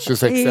Svensson som åt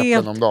 26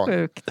 äpplen om dagen.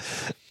 Sjukt.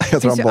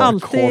 Jag tror han bara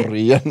alltid...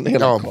 korgen.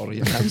 Hela Ja.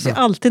 korgen. Det finns ju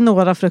alltid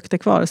några frukter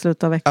kvar i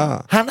slutet av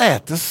veckan. Han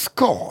äter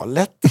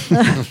skalet.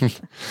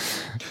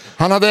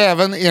 Han hade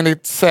även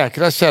enligt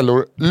säkra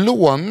källor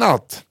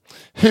lånat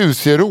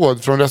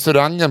husgeråd från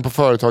restaurangen på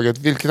företaget,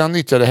 vilket han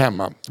nyttjade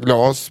hemma.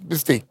 Glas,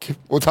 bestick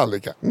och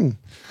tallrikar.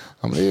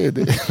 Ja, men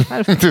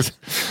det.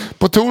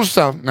 På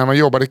torsdag när man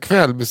jobbade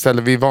kväll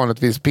beställde vi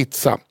vanligtvis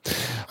pizza.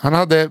 Han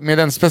hade med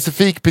en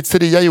specifik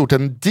pizzeria gjort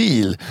en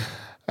deal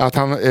att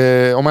han,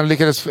 om han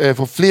lyckades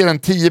få fler än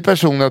 10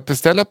 personer att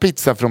beställa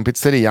pizza från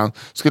pizzerian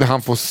skulle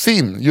han få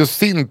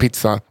sin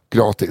pizza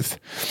gratis.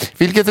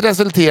 Vilket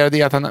resulterade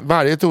i att han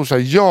varje torsdag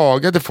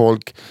jagade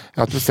folk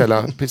att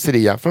beställa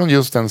pizzeria från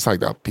just den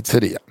sagda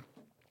pizzeria.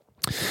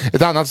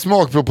 Ett annat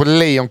smakprov på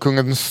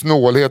Lejonkungens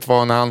snålhet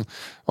var när han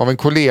av en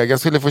kollega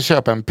skulle få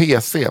köpa en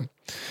PC.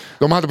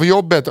 De hade på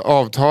jobbet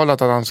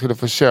avtalat att han skulle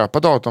få köpa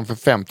datorn för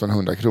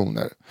 1500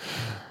 kronor.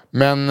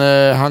 Men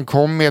han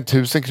kom med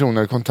 1000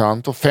 kronor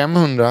kontant och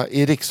 500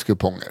 i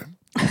rikskuponger.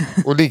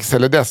 Och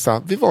likställde dessa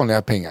vid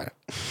vanliga pengar.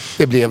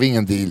 Det blev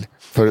ingen deal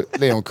för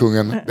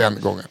Lejonkungen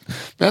den gången.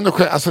 Men ändå,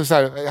 alltså, så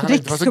här, han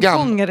inte var så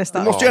gammal. Du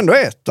måste ju ändå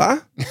äta.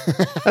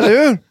 Eller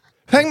hur?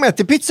 Häng med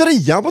till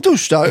pizzerian på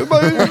torsdag.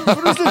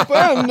 Får du slippa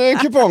en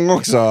kupong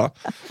också.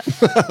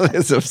 Det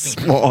är så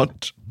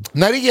smart.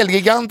 När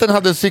Elgiganten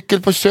hade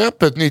cykel på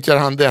köpet nyttjade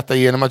han detta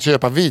genom att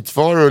köpa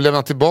vitvaror och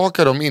lämna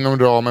tillbaka dem inom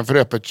ramen för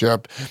öppet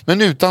köp,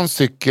 men utan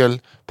cykel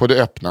på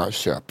det öppna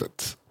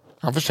köpet.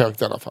 Han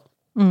försökte i alla fall.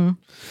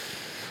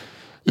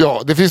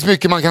 Ja, det finns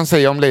mycket man kan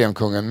säga om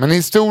Lejonkungen, men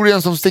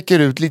historien som sticker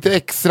ut lite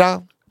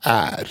extra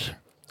är...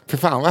 För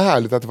fan vad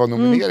härligt att det var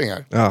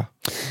nomineringar. Ja.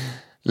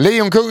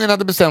 Lejonkungen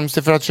hade bestämt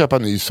sig för att köpa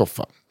en ny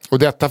soffa. Och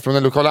detta från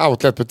den lokala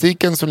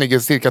outletbutiken som ligger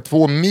cirka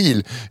 2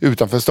 mil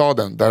utanför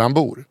staden där han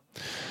bor.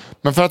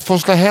 Men för att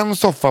forsla hem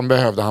soffan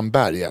behövde han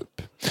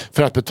bärhjälp.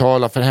 För att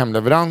betala för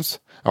hemleverans,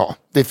 ja,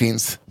 det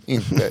finns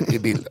inte i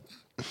bilden.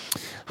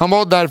 Han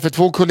bad därför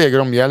 2 kollegor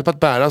om hjälp att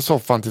bära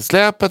soffan till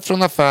släpet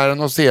från affären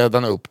och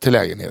sedan upp till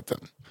lägenheten.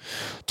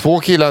 2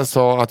 killar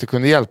sa att de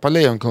kunde hjälpa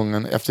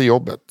Lejonkungen efter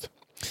jobbet.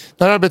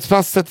 När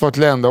arbetspasset var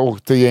till ända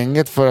åkte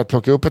gänget för att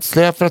plocka upp ett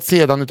släp för att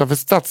sedan utanför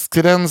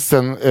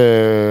stadsgränsen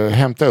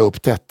hämta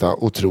upp detta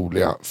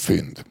otroliga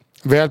fynd.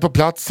 Väl på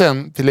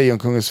platsen till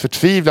Lejonkungens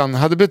förtvivlan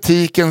hade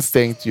butiken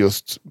stängt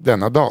just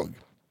denna dag.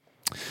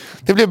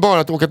 Det blev bara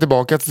att åka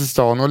tillbaka till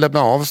stan och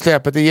lämna av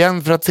släpet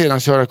igen för att sedan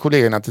köra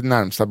kollegorna till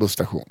närmsta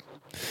busstation.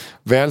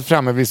 Väl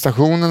framme vid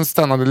stationen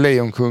stannade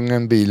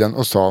Lejonkungen bilen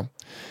och sa: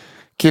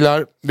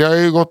 killar, det har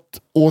ju gått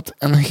åt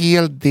en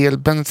hel del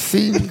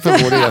bensin för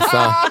vår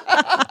resa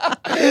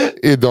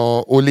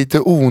idag och lite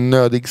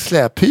onödig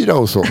släphyra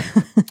och så.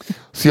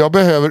 Så jag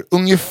behöver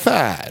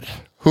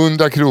ungefär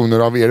 100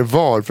 kronor av er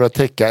var för att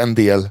täcka en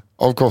del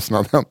av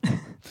kostnaden.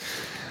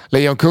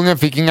 Lejonkungen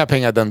fick inga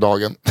pengar den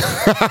dagen.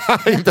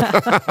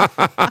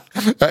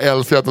 Jag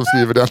älskar att de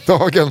skriver den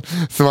dagen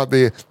som att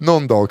det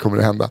någon dag kommer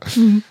det hända.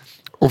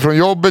 Och från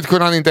jobbet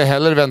kunde han inte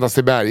heller vända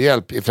sig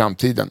bärhjälp i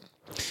framtiden.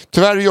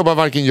 Tyvärr jobbar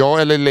varken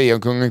jag eller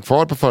Lejonkungen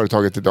kvar på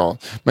företaget idag.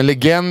 Men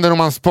legenden om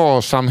hans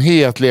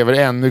sparsamhet lever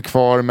ännu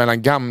kvar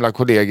mellan gamla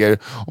kollegor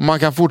och man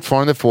kan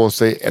fortfarande få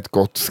sig ett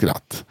gott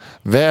skratt.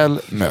 Väl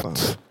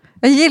mött.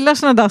 Jag gillar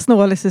såna där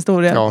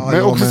snålishistorier. Ja,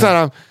 men också så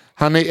här,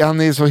 han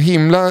är så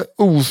himla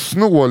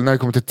osnål när det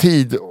kommer till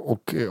tid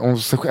och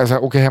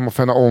åka hem och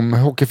fända om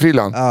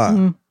hockeyfrillan.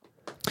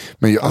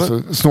 Men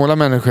alltså, snåla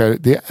människor,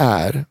 det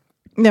är...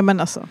 Ja, men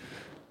alltså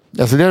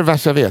det är det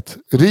värsta jag vet.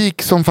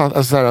 Rik som fan,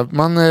 alltså så här,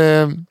 man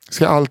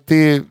ska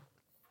alltid...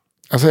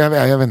 Alltså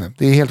jag vet inte,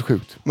 det är helt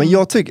sjukt. Men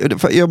jag tycker,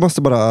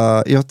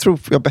 jag tror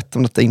jag har bett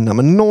om detta innan,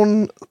 men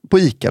någon på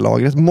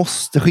ICA-lagret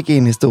måste skicka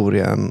in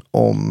historien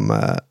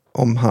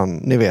om han,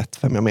 ni vet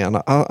vem jag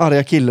menar,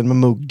 arga killen med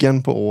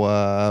muggen på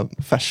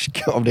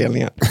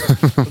färskavdelningen.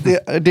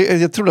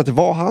 Jag trodde att det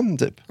var han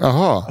typ.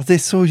 Jaha. Att det är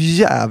så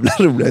jävla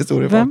roliga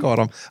historier folk har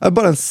om.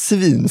 Bara en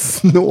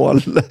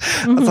svinsnål.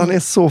 Att han är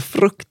så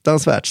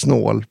fruktansvärt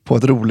snål på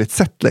ett roligt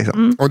sätt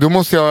liksom. Och då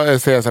måste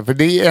jag säga så här, för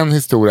det är en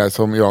historia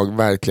som jag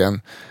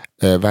verkligen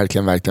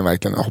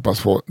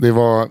hoppas på. Det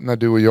var när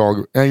du och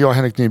jag och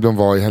Henrik Nyblom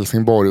var i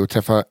Helsingborg och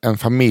träffade en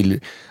familj,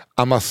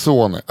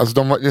 Amazoner. Alltså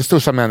de var det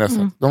största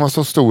människan. De var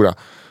så stora.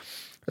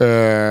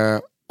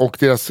 Och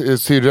deras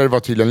syrror var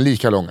tydligen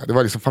lika långa. Det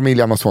var liksom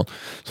familj Amazon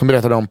som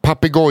berättade om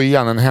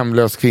papegojan, en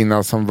hemlös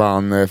kvinna som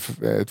vann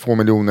 2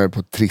 miljoner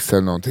på Triss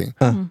eller någonting.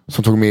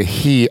 Som tog med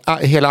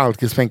hela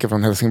alkisbänken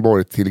från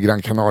Helsingborg till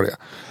Gran Canaria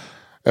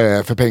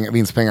för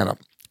vinstpengarna.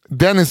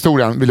 Den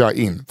historien vill jag ha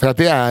in. För att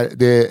det är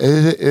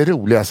det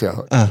roligaste jag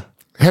har hört.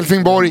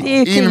 Helsingborg,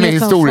 in med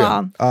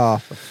historien.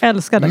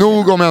 Älskar det.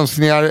 Nog om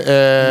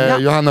önskningar.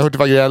 Johanna Hurtig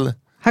Wagrell.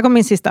 Här kommer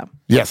min sista.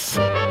 Yes.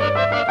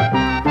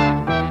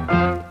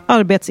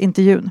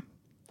 Arbetsintervjun.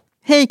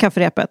 Hej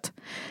kafferepet.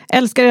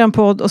 Älskar er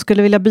podd och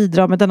skulle vilja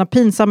bidra med denna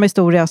pinsamma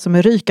historia som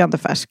är rykande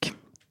färsk.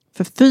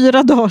 För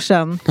 4 dagar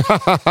sedan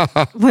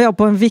var jag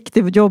på en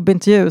viktig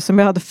jobbintervju som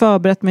jag hade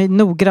förberett mig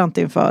noggrant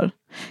inför.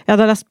 Jag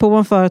hade läst på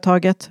om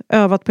företaget,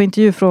 övat på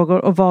intervjufrågor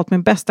och valt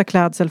min bästa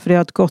klädsel för att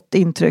göra ett gott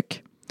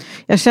intryck.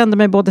 Jag kände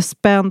mig både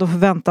spänd och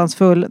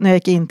förväntansfull när jag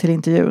gick in till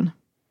intervjun.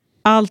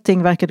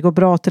 Allting verkade gå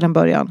bra till en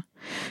början.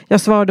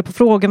 Jag svarade på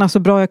frågorna så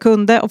bra jag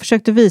kunde och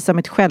försökte visa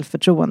mitt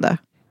självförtroende.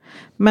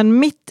 Men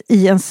mitt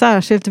i en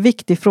särskilt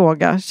viktig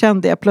fråga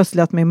kände jag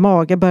plötsligt att min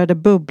mage började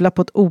bubbla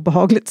på ett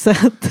obehagligt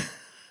sätt.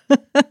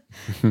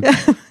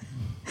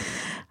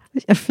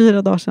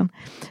 4 dagar sedan.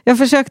 Jag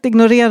försökte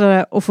ignorera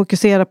det och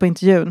fokusera på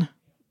intervjun.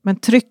 Men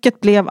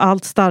trycket blev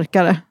allt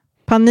starkare.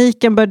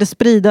 Paniken började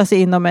sprida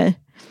sig inom mig.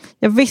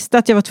 Jag visste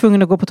att jag var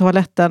tvungen att gå på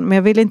toaletten, men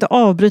jag ville inte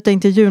avbryta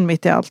intervjun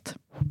mitt i allt.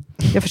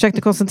 Jag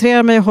försökte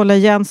koncentrera mig och hålla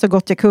igen så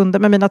gott jag kunde,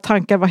 men mina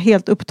tankar var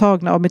helt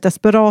upptagna av mitt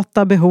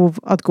desperata behov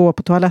att gå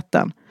på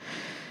toaletten.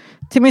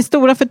 Till min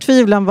stora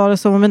förtvivlan var det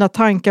som om mina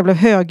tankar blev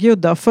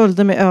högljudda och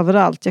följde mig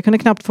överallt. Jag kunde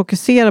knappt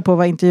fokusera på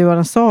vad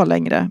intervjuaren sa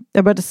längre.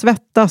 Jag började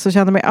svettas och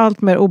kände mig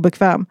allt mer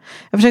obekväm.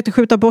 Jag försökte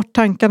skjuta bort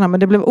tankarna, men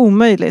det blev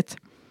omöjligt.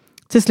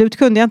 Till slut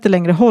kunde jag inte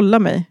längre hålla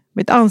mig.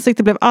 Mitt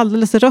ansikte blev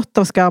alldeles rött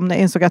av skam när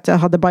jag insåg att jag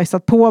hade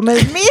bajsat på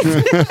mig.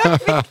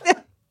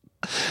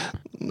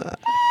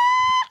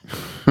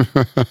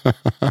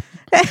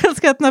 Jag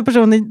älskar att den här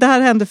personen, det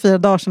här hände 4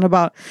 dagar sedan och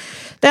bara,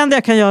 det enda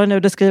jag kan göra nu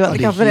är att skriva.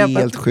 Det är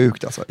helt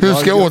sjukt alltså. Hur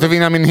ska jag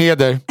återvinna min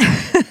heder?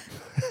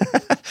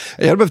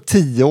 Jag hade behövt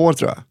 10 år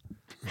tror jag.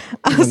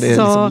 Alltså, det är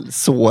liksom,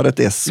 såret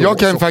är så. Jag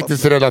kan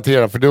faktiskt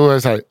relatera, för då är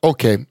det så här: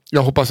 okej,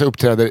 jag hoppas jag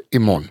uppträder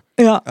imorgon.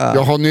 Ja.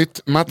 Jag har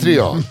nytt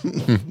material.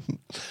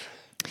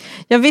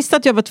 Jag visste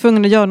att jag var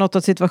tvungen att göra något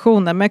åt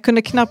situationen, men jag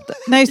kunde knappt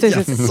men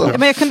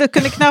jag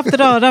kunde knappt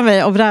röra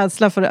mig av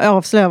rädsla för att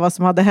avslöja vad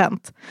som hade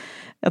hänt.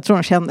 Jag tror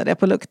hon kände det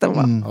på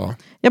lukten. Ja.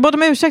 Jag bad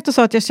om ursäkt och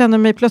sa att jag kände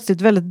mig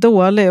plötsligt väldigt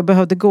dålig och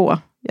behövde gå.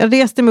 Jag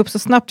reste mig upp så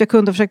snabbt jag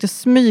kunde och försökte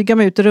smyga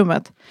mig ut i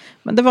rummet.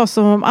 Men det var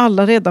som om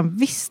alla redan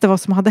visste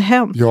vad som hade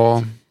hänt.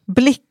 Ja.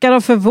 Blickar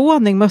av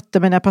förvåning mötte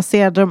mig när jag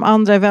passerade de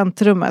andra i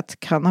väntrummet.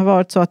 Kan ha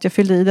varit så att jag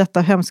fyllde i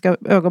detta hemska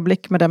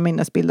ögonblick med den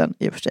minnesbilden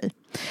i och för sig.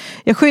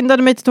 Jag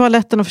skyndade mig till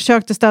toaletten och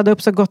försökte städa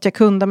upp så gott jag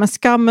kunde, men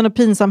skammen och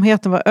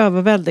pinsamheten var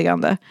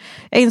överväldigande.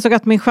 Jag insåg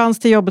att min chans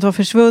till jobbet var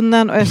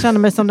försvunnen och jag kände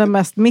mig som den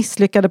mest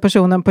misslyckade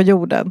personen på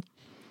jorden.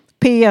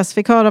 PS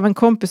fick höra av en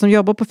kompis som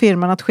jobbar på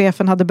firman att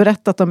chefen hade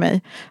berättat om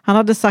mig. Han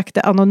hade sagt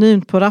det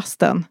anonymt på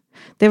rasten.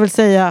 Det vill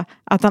säga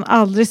att han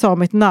aldrig sa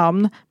mitt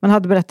namn, men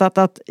hade berättat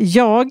att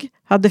jag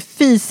hade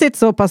fisit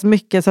så pass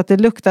mycket så att det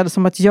luktade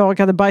som att jag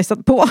hade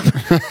bajsat på.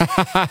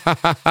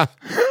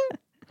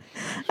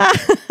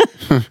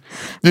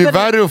 Det är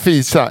värre att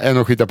fisa än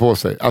att skita på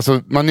sig.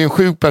 Alltså, man är en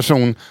sjuk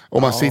person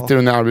och man sitter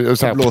under arbetet och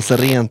så här, blåser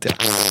rent. Ja.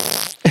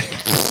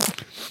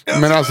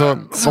 Men alltså,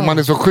 om man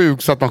är så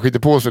sjuk så att man skiter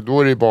på sig,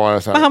 då är det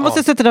bara så här. Men han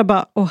måste sitta där och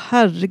bara,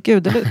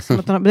 herregud, det luktar som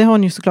att det har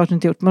hon ju såklart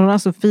inte gjort, men hon har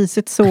alltså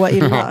fisit så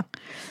illa.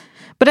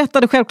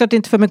 Berättade självklart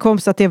inte för min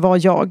kompis att det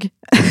var jag.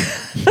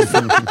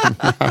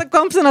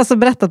 Kompisen har alltså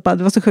berättat bara,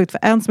 det var så sjukt för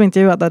en som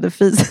intervjuade hade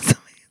fisit.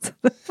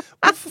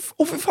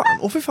 Åh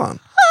för fan.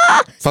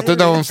 Fattar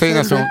du hon säger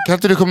nästan, kan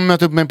inte du komma och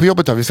möta upp mig på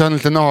jobbet då? Vi ska ha en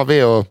liten AV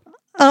och...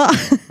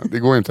 Det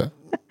går inte.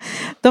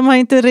 De har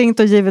inte ringt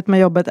och givit mig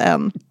jobbet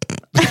än.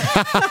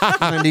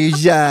 Men det är ju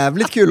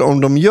jävligt kul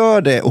om de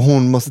gör det och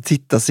hon måste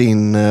titta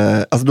sin...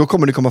 Alltså då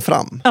kommer det komma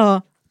fram.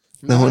 Ja.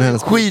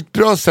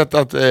 Skitbra sätt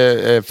att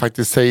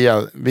faktiskt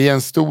säga, vi är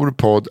en stor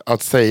podd,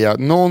 att säga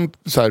någon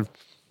så här,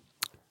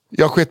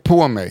 jag skett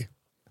på mig.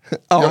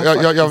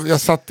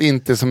 Jag satt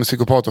inte som en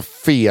psykopat och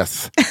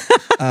fes.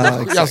 Jag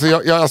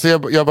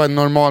är bara en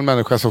normal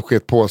människa som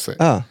skett på sig.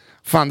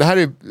 Fan, det här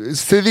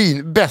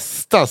är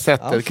bästa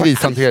sättet,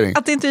 krishantering.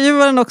 Att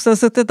intervjuaren också har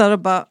suttit där och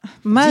bara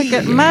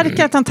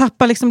märker att han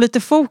tappar liksom lite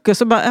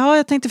fokus och bara,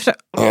 jag tänkte försöka.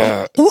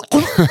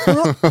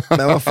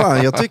 Men vad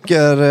fan, jag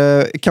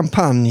tycker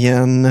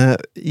kampanjen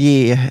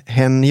Ge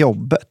henne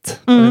jobbet.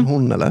 Är det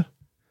hon eller?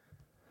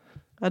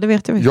 Ja, det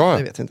vet jag inte. Ja,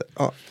 det vet jag inte.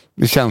 Ja.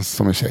 Det känns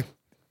som en tjej.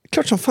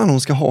 Klart som fan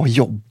hon ska ha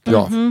jobb.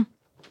 Ja.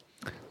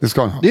 Det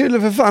ska hon ha. Det är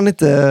väl för fan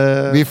inte...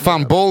 Det är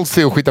fan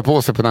ballsy att skita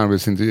på sig på en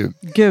arbetsintervju.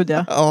 Gud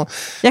ja.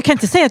 Jag kan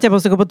inte säga att jag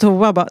måste gå på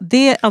toa. Bara.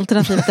 Det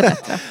alternativet är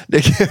bättre. Det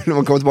är kul när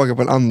man kommer tillbaka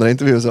på en andra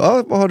intervju och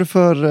så, vad har du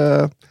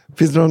för...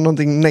 finns det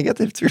någonting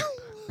negativt?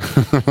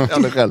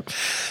 Själv.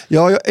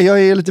 Ja,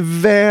 jag är lite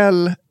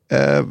väl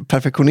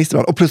perfektionist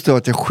ibland. Och plus då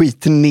att jag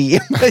skiter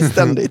ner mig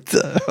ständigt.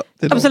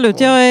 Absolut,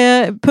 jag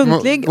är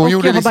punktlig och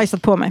jag har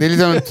bajsat på mig. Det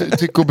är lite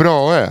Tycho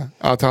Brahe,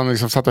 att han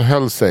liksom satt och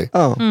höll sig.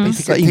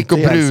 Tycho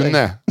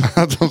Brune.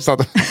 Att de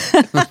satt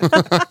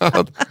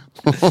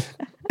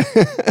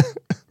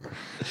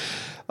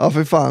Ja,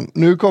 för fan.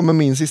 Nu kommer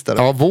min sista.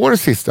 Då. Ja, vår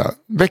sista.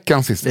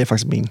 Veckans sista. Det är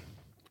faktiskt min.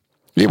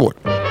 Det är vår.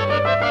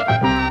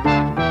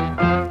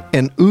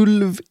 En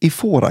ulv i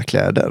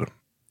fårakläder.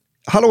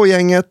 Hallå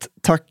gänget,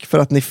 tack för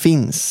att ni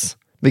finns.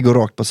 Vi går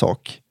rakt på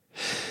sak.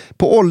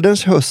 På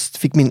ålderns höst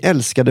fick min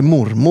älskade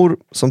mormor,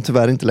 som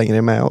tyvärr inte längre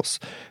är med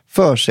oss,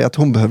 för sig att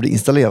hon behövde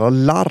installera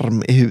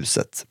larm i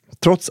huset.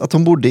 Trots att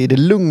hon bodde i det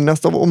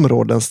lugnaste av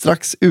områden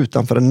strax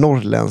utanför en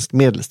norrländsk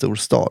medelstor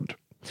stad.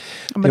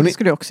 Ja, men det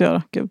skulle jag också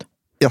göra, gud.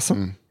 Jaså?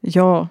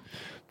 Ja.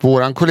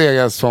 Våran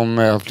kollega som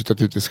har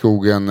flyttat ut i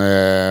skogen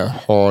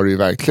har ju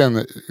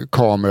verkligen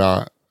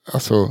kamera,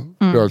 alltså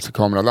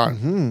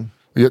rörelsekameralarm.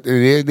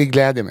 Det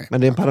gläder mig.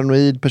 Men det är en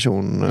paranoid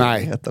person?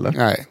 Nej, eller?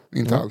 Nej,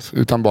 inte alls.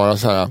 Utan bara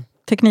så här.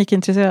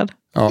 Teknikintresserad.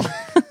 Ja.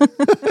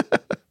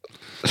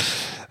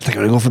 Tänk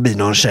om det går förbi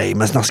någon tjej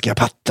med snaskiga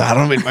pattar.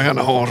 Då vill man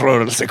gärna ha en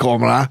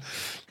rörelsekamera.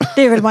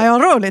 Det vill man ju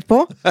ha roligt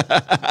på.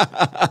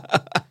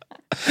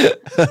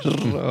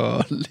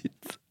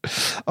 Rörligt.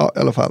 Ja, i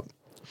alla fall.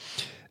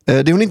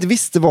 Det hon inte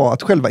visste var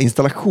att själva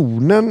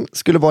installationen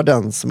skulle vara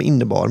den som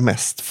innebar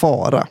mest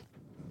fara.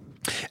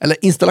 Eller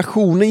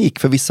installationen gick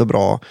förvisso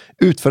bra,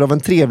 utförd av en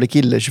trevlig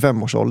kille i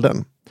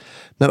 25-årsåldern.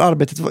 När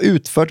arbetet var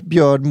utfört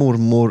bjöd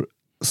mormor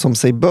som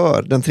sig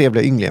bör den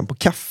trevliga ynglingen på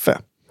kaffe.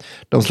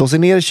 De slår sig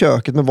ner i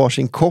köket med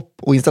varsin kopp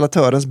och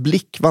installatörens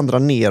blick vandrar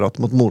neråt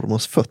mot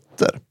mormors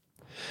fötter.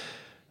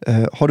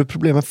 Har du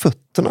problem med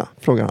fötterna?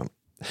 Frågar han.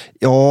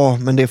 Ja,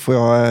 men det får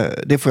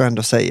jag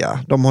ändå säga.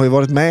 De har ju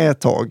varit med ett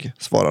tag,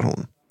 svarar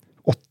hon.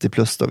 80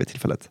 plus då vid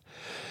tillfället.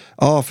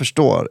 Ja,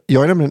 förstår.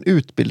 Jag är nämligen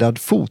utbildad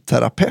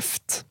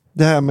fotterapeut.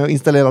 Det här med att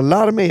installera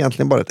larm är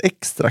egentligen bara ett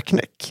extra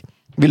knäck.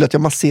 Vill du att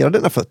jag masserar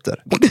dina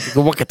fötter?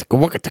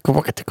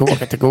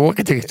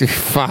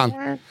 Fan,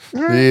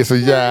 det är så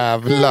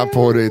jävla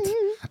porrigt.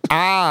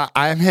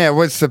 I'm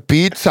here with the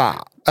pizza.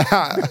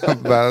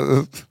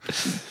 But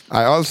I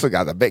also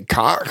got a big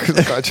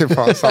cock. Searching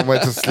for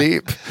somewhere to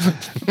sleep.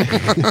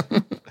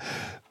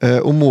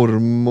 Och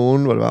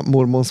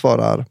mormon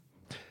svarar: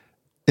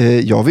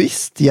 ja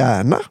visst,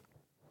 gärna.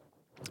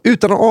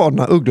 Utan att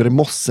ana ugglor i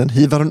mossen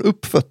hivar hon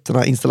upp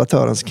fötterna i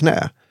installatörens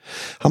knä.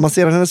 Han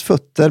masserar hennes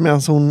fötter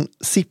medan hon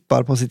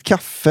sippar på sitt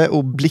kaffe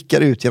och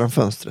blickar ut genom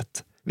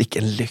fönstret.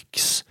 Vilken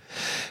lyx!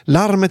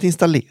 Larmet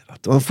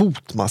installerat och en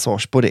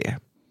fotmassage på det.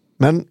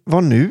 Men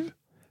vad nu?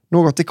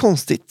 Något är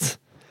konstigt.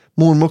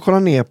 Mormor kollar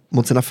ner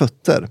mot sina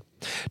fötter.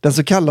 Den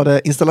så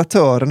kallade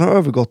installatören har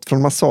övergått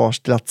från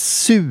massage till att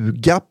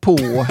suga på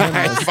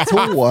hennes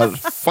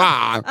tår.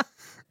 Fan!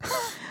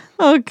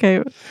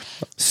 Okej.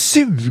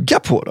 Suga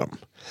på dem?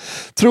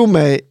 Tro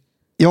mig,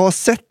 jag har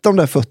sett de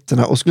där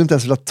fötterna och skulle inte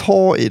ens vilja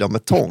ta i dem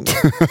med tång.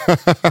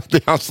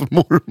 Det är alltså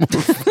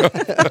mormor.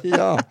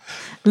 Ja.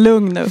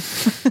 Lugn nu.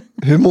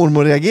 Hur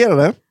mormor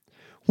reagerade?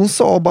 Hon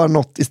sa bara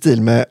något i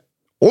stil med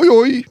oj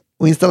oj,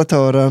 och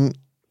installatören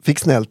fick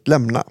snällt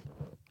lämna.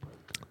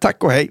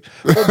 Tack och hej.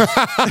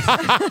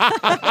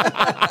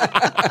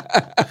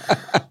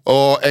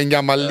 Och en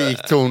gammal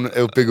likton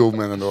uppe i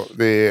gommen ändå.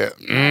 Det är...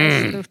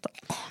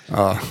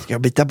 Ja. Ska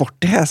jag byta bort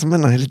det här som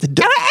är lite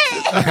dött?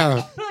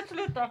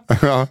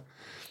 Ja.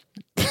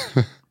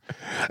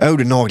 Jag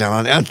gjorde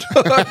naglarna igen.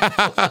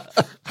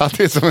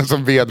 Det är som en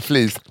sån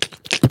vedflis.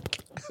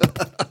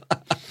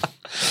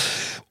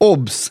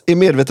 Obs är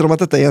medveten om att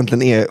detta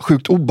egentligen är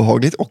sjukt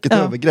obehagligt och ett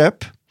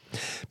övergrepp.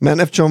 Men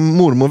eftersom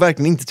mormor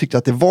verkligen inte tyckte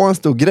att det var en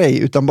stor grej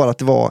utan bara att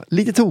det var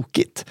lite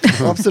tokigt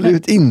och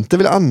absolut inte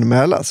ville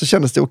anmäla, så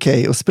kändes det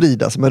okej att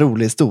sprida som en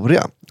rolig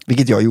historia.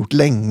 Vilket jag har gjort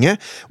länge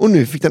och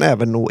nu fick den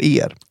även nå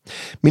er.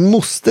 Min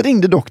moster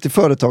ringde dock till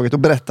företaget och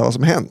berättade vad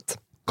som hänt.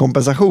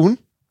 Kompensation?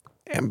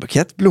 En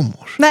bukett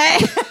blommor. Nej!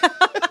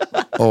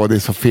 Det är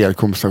så fel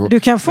kompensation. Du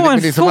kan få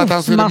en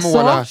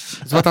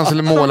fotmassage. Som att han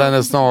skulle måla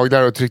hennes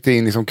naglar och tryckte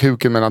in liksom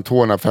kuken mellan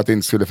tårna för att det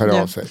inte skulle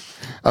färga av sig.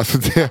 Alltså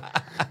det...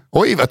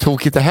 Oj, vad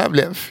tokigt det här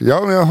blev.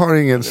 Ja, men jag har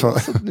ingen sån.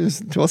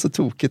 Det var så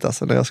tokigt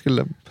alltså när jag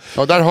skulle...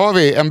 Ja, där har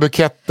vi en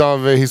bukett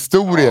av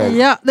historier.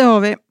 Ja, det har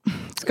vi.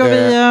 Ska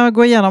vi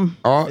gå igenom?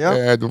 Ja,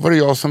 då var det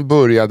jag som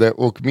började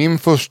och min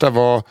första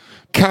var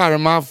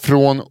karma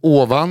från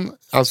ovan.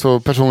 Alltså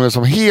personer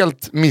som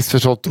helt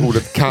missförstått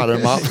ordet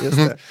karma.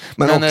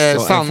 Men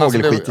också en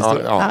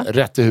fågelskithistoria. Ja,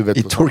 rätt i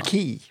huvudet. I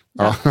Turkiet.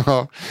 Ja.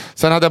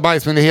 Sen hade jag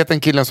bajsmyndigheten,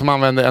 killen som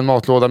använde en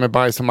matlåda med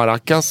bajs och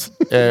maracas.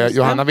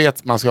 Johanna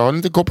vet, man ska ha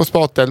lite kopp och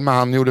spatel, men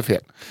han gjorde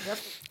fel.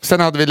 Sen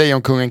hade vi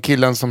Lejonkungen,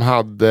 killen som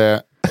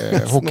hade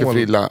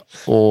hockeyfrilla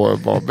och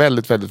var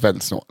väldigt, väldigt,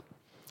 väldigt snål.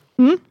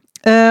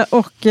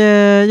 Och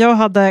jag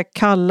hade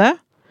Kalle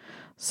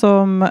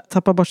som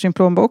tappade bort sin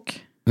plånbok.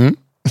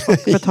 Och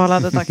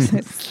betalade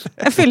taxi.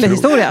 En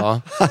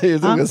fyllehistoria.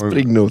 Jag tog en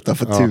springnota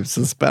för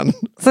 1000 spänn.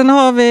 Sen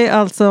har vi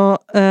alltså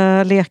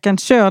leken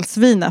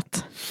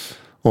Kölsvinet.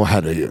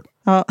 Herregud.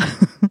 Ja.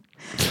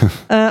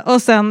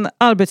 Och sen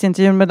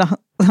arbetsintervjun med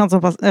han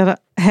som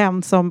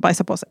hem som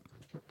bajsar på sig.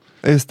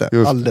 Just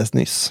det, alldeles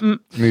nyss.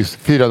 Nyss,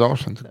 4 dagar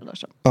sedan.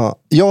 Ja.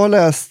 Jag har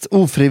läst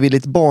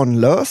Ofrivilligt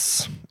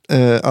barnlös.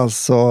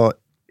 Alltså,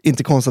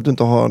 inte konstigt att du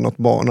inte har något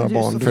barn. Några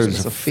barn. Du är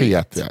så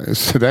fet. Ja.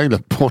 Så det har jag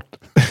glömt bort.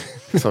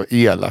 Så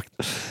elakt.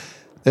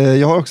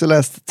 Jag har också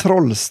läst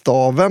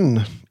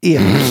Trollstaven.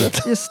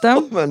 Just det.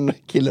 Om en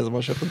kille som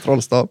har köpt en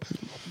trollstav.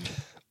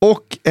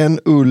 Och En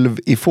ulv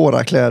i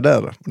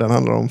fårakläder. Den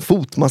handlar om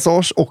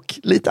fotmassage och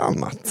lite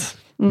annat.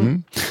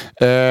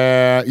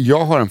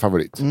 Jag har en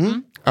favorit.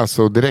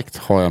 Alltså direkt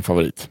har jag en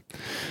favorit.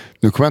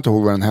 Nu kommer jag inte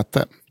ihåg vad den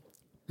hette.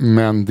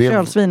 Men det...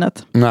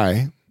 Kölsvinet.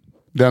 Nej.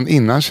 Den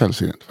innan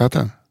Kölsvinet. Vad heter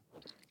den?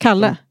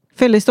 Kalle.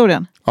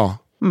 Fyllehistorien. Ja.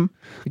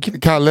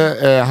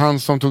 Kalle, han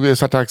som tog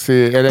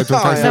taxi,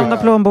 Lämna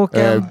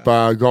plånboken.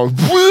 Bara gav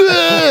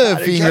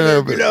fingrarna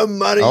upp.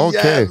 Glömma din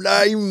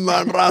jävla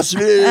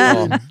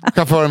invandrarsvin.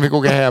 Chauffören fick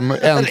åka hem,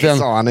 äntligen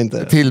sa han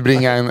inte.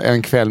 tillbringa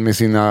en kväll med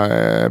sina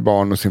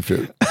barn och sin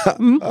fru.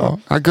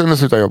 Han kunde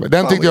sluta jobba.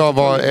 Den tyckte jag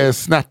var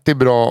snärtig,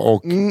 bra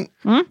och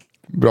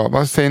bra.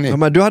 Vad säger ni? Ja,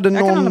 men du hade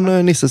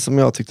någon Nisse som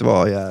jag tyckte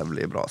var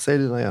jävligt bra. Säg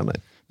dina gärna.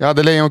 Jag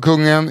hade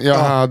Lejonkungen, jag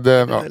hade...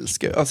 Jag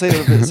älskar. Ja,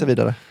 säg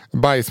vidare.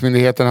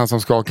 Bajsmyndigheten, han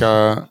som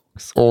skakar,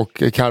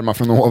 och Karma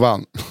från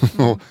ovan.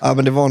 Ja,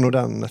 men det var nog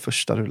den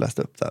första du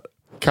läste upp där.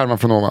 Karma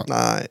från ovan.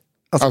 Nej.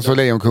 Alltså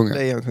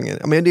Lejonkungen.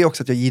 Ja, men det är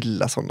också att jag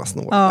gillar sådana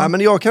snår. Ja.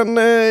 Men jag kan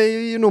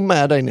ju nog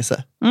med dig,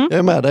 Nisse. Jag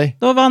är med dig.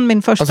 Då vann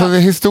min första. Alltså det är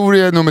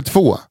historia nummer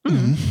 2.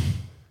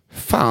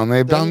 Fan,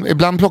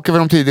 ibland plockar vi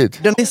dem tidigt.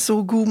 Den är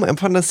så god,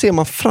 men den ser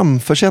man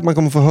framför sig att man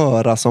kommer få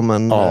höra som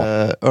en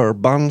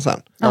urban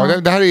sen. Ja,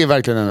 det här är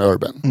verkligen en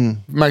urban.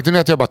 Märkte ni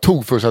att jag bara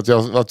tog först att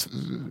jag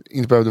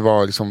inte behövde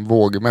vara liksom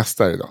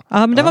vågmästare idag?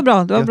 Ja, men det var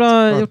bra. Det var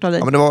bra gjort av dig.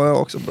 Ja, men det var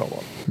också bra val.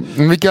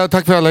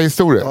 Tack för alla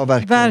historier. Ja,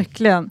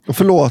 verkligen. Och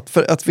förlåt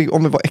för att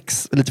om vi var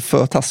lite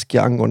för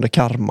taskiga angående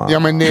karma. Ja,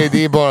 men nej,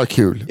 det är bara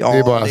kul. Ja, det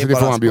är bara, alltså, det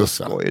får man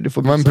bjussa. Det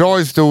var en bra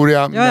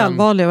historia. Jag är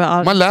allvarlig och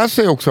arg. Man lär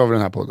sig också av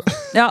den här podden.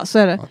 Ja, så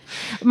är det.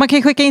 Man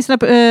kan skicka in sina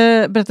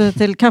berättelser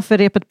till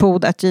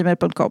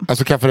kafferepetpod@gmail.com.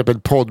 Alltså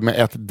kafferepetpodd med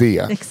ett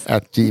d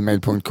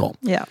 @gmail.com.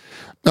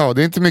 Ja,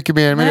 det är inte mycket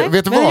mer. Men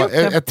vet du vad?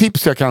 Ett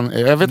tips jag kan...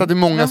 Jag vet att det är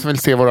många som vill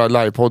se våra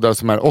livepoddar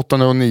som är 8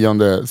 och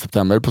 9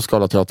 september på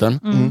Scalateatern.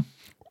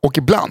 Och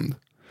ibland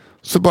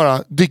så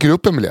bara dyker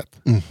upp en biljett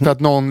för att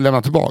någon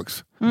lämnar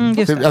tillbaks.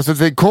 Alltså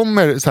det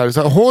kommer så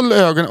här, håll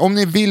ögonen om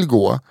ni vill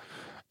gå.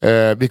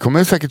 Vi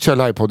kommer säkert köra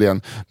livepodd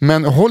igen.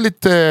 Men håll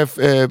lite...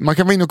 man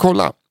kan vara in och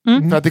kolla.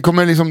 För att det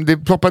kommer liksom... Det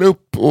ploppar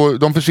upp och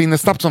de försvinner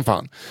snabbt som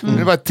fan. Men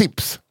det var ett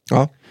tips.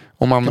 Ja.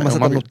 Kan man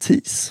sätta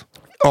notis?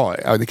 Ja,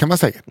 det kan man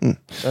säkert.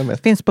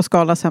 Finns på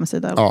Skalas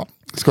hemsida. Ja,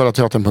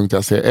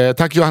 skalateatern.se.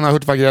 Tack Johanna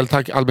Hurtvagrell,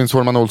 tack Albin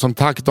Sårman Olsson,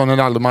 tack Daniel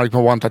Aldermark på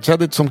One Touch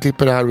Edit som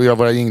klipper det här och gör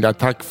våra jinglar.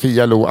 Tack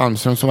Fia Lo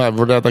Almström som är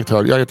vår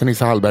redaktör. Jag heter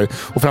Nisse Hallberg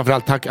och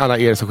framförallt tack alla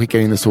er som skickar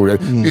in historier.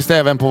 Lyssna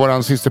även på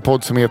våran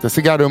systerpodd som heter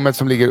Cigarrummet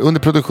som ligger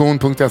under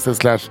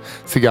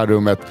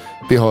produktion.se/cigarrummet.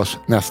 Vi hörs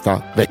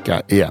nästa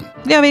vecka igen.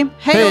 Det gör vi.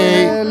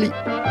 Hej!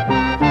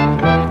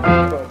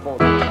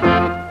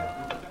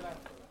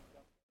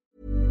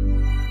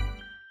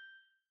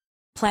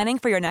 Planning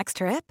for your next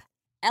trip?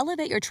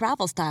 Elevate your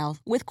travel style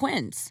with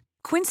Quince.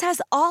 Quince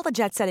has all the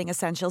jet-setting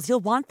essentials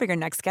you'll want for your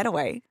next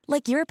getaway,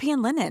 like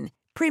European linen,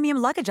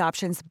 premium luggage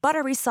options,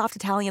 buttery soft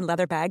Italian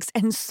leather bags,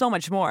 and so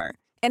much more.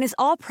 And is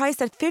all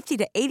priced at 50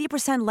 to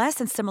 80% less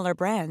than similar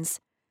brands.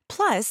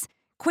 Plus,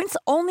 Quince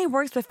only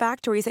works with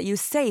factories that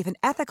use safe and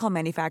ethical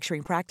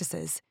manufacturing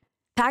practices.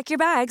 Pack your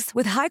bags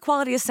with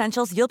high-quality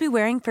essentials you'll be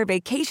wearing for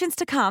vacations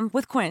to come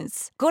with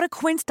Quince. Go to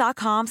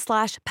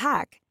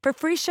quince.com/pack for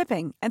free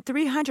shipping and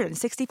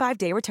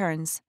 365-day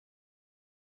returns.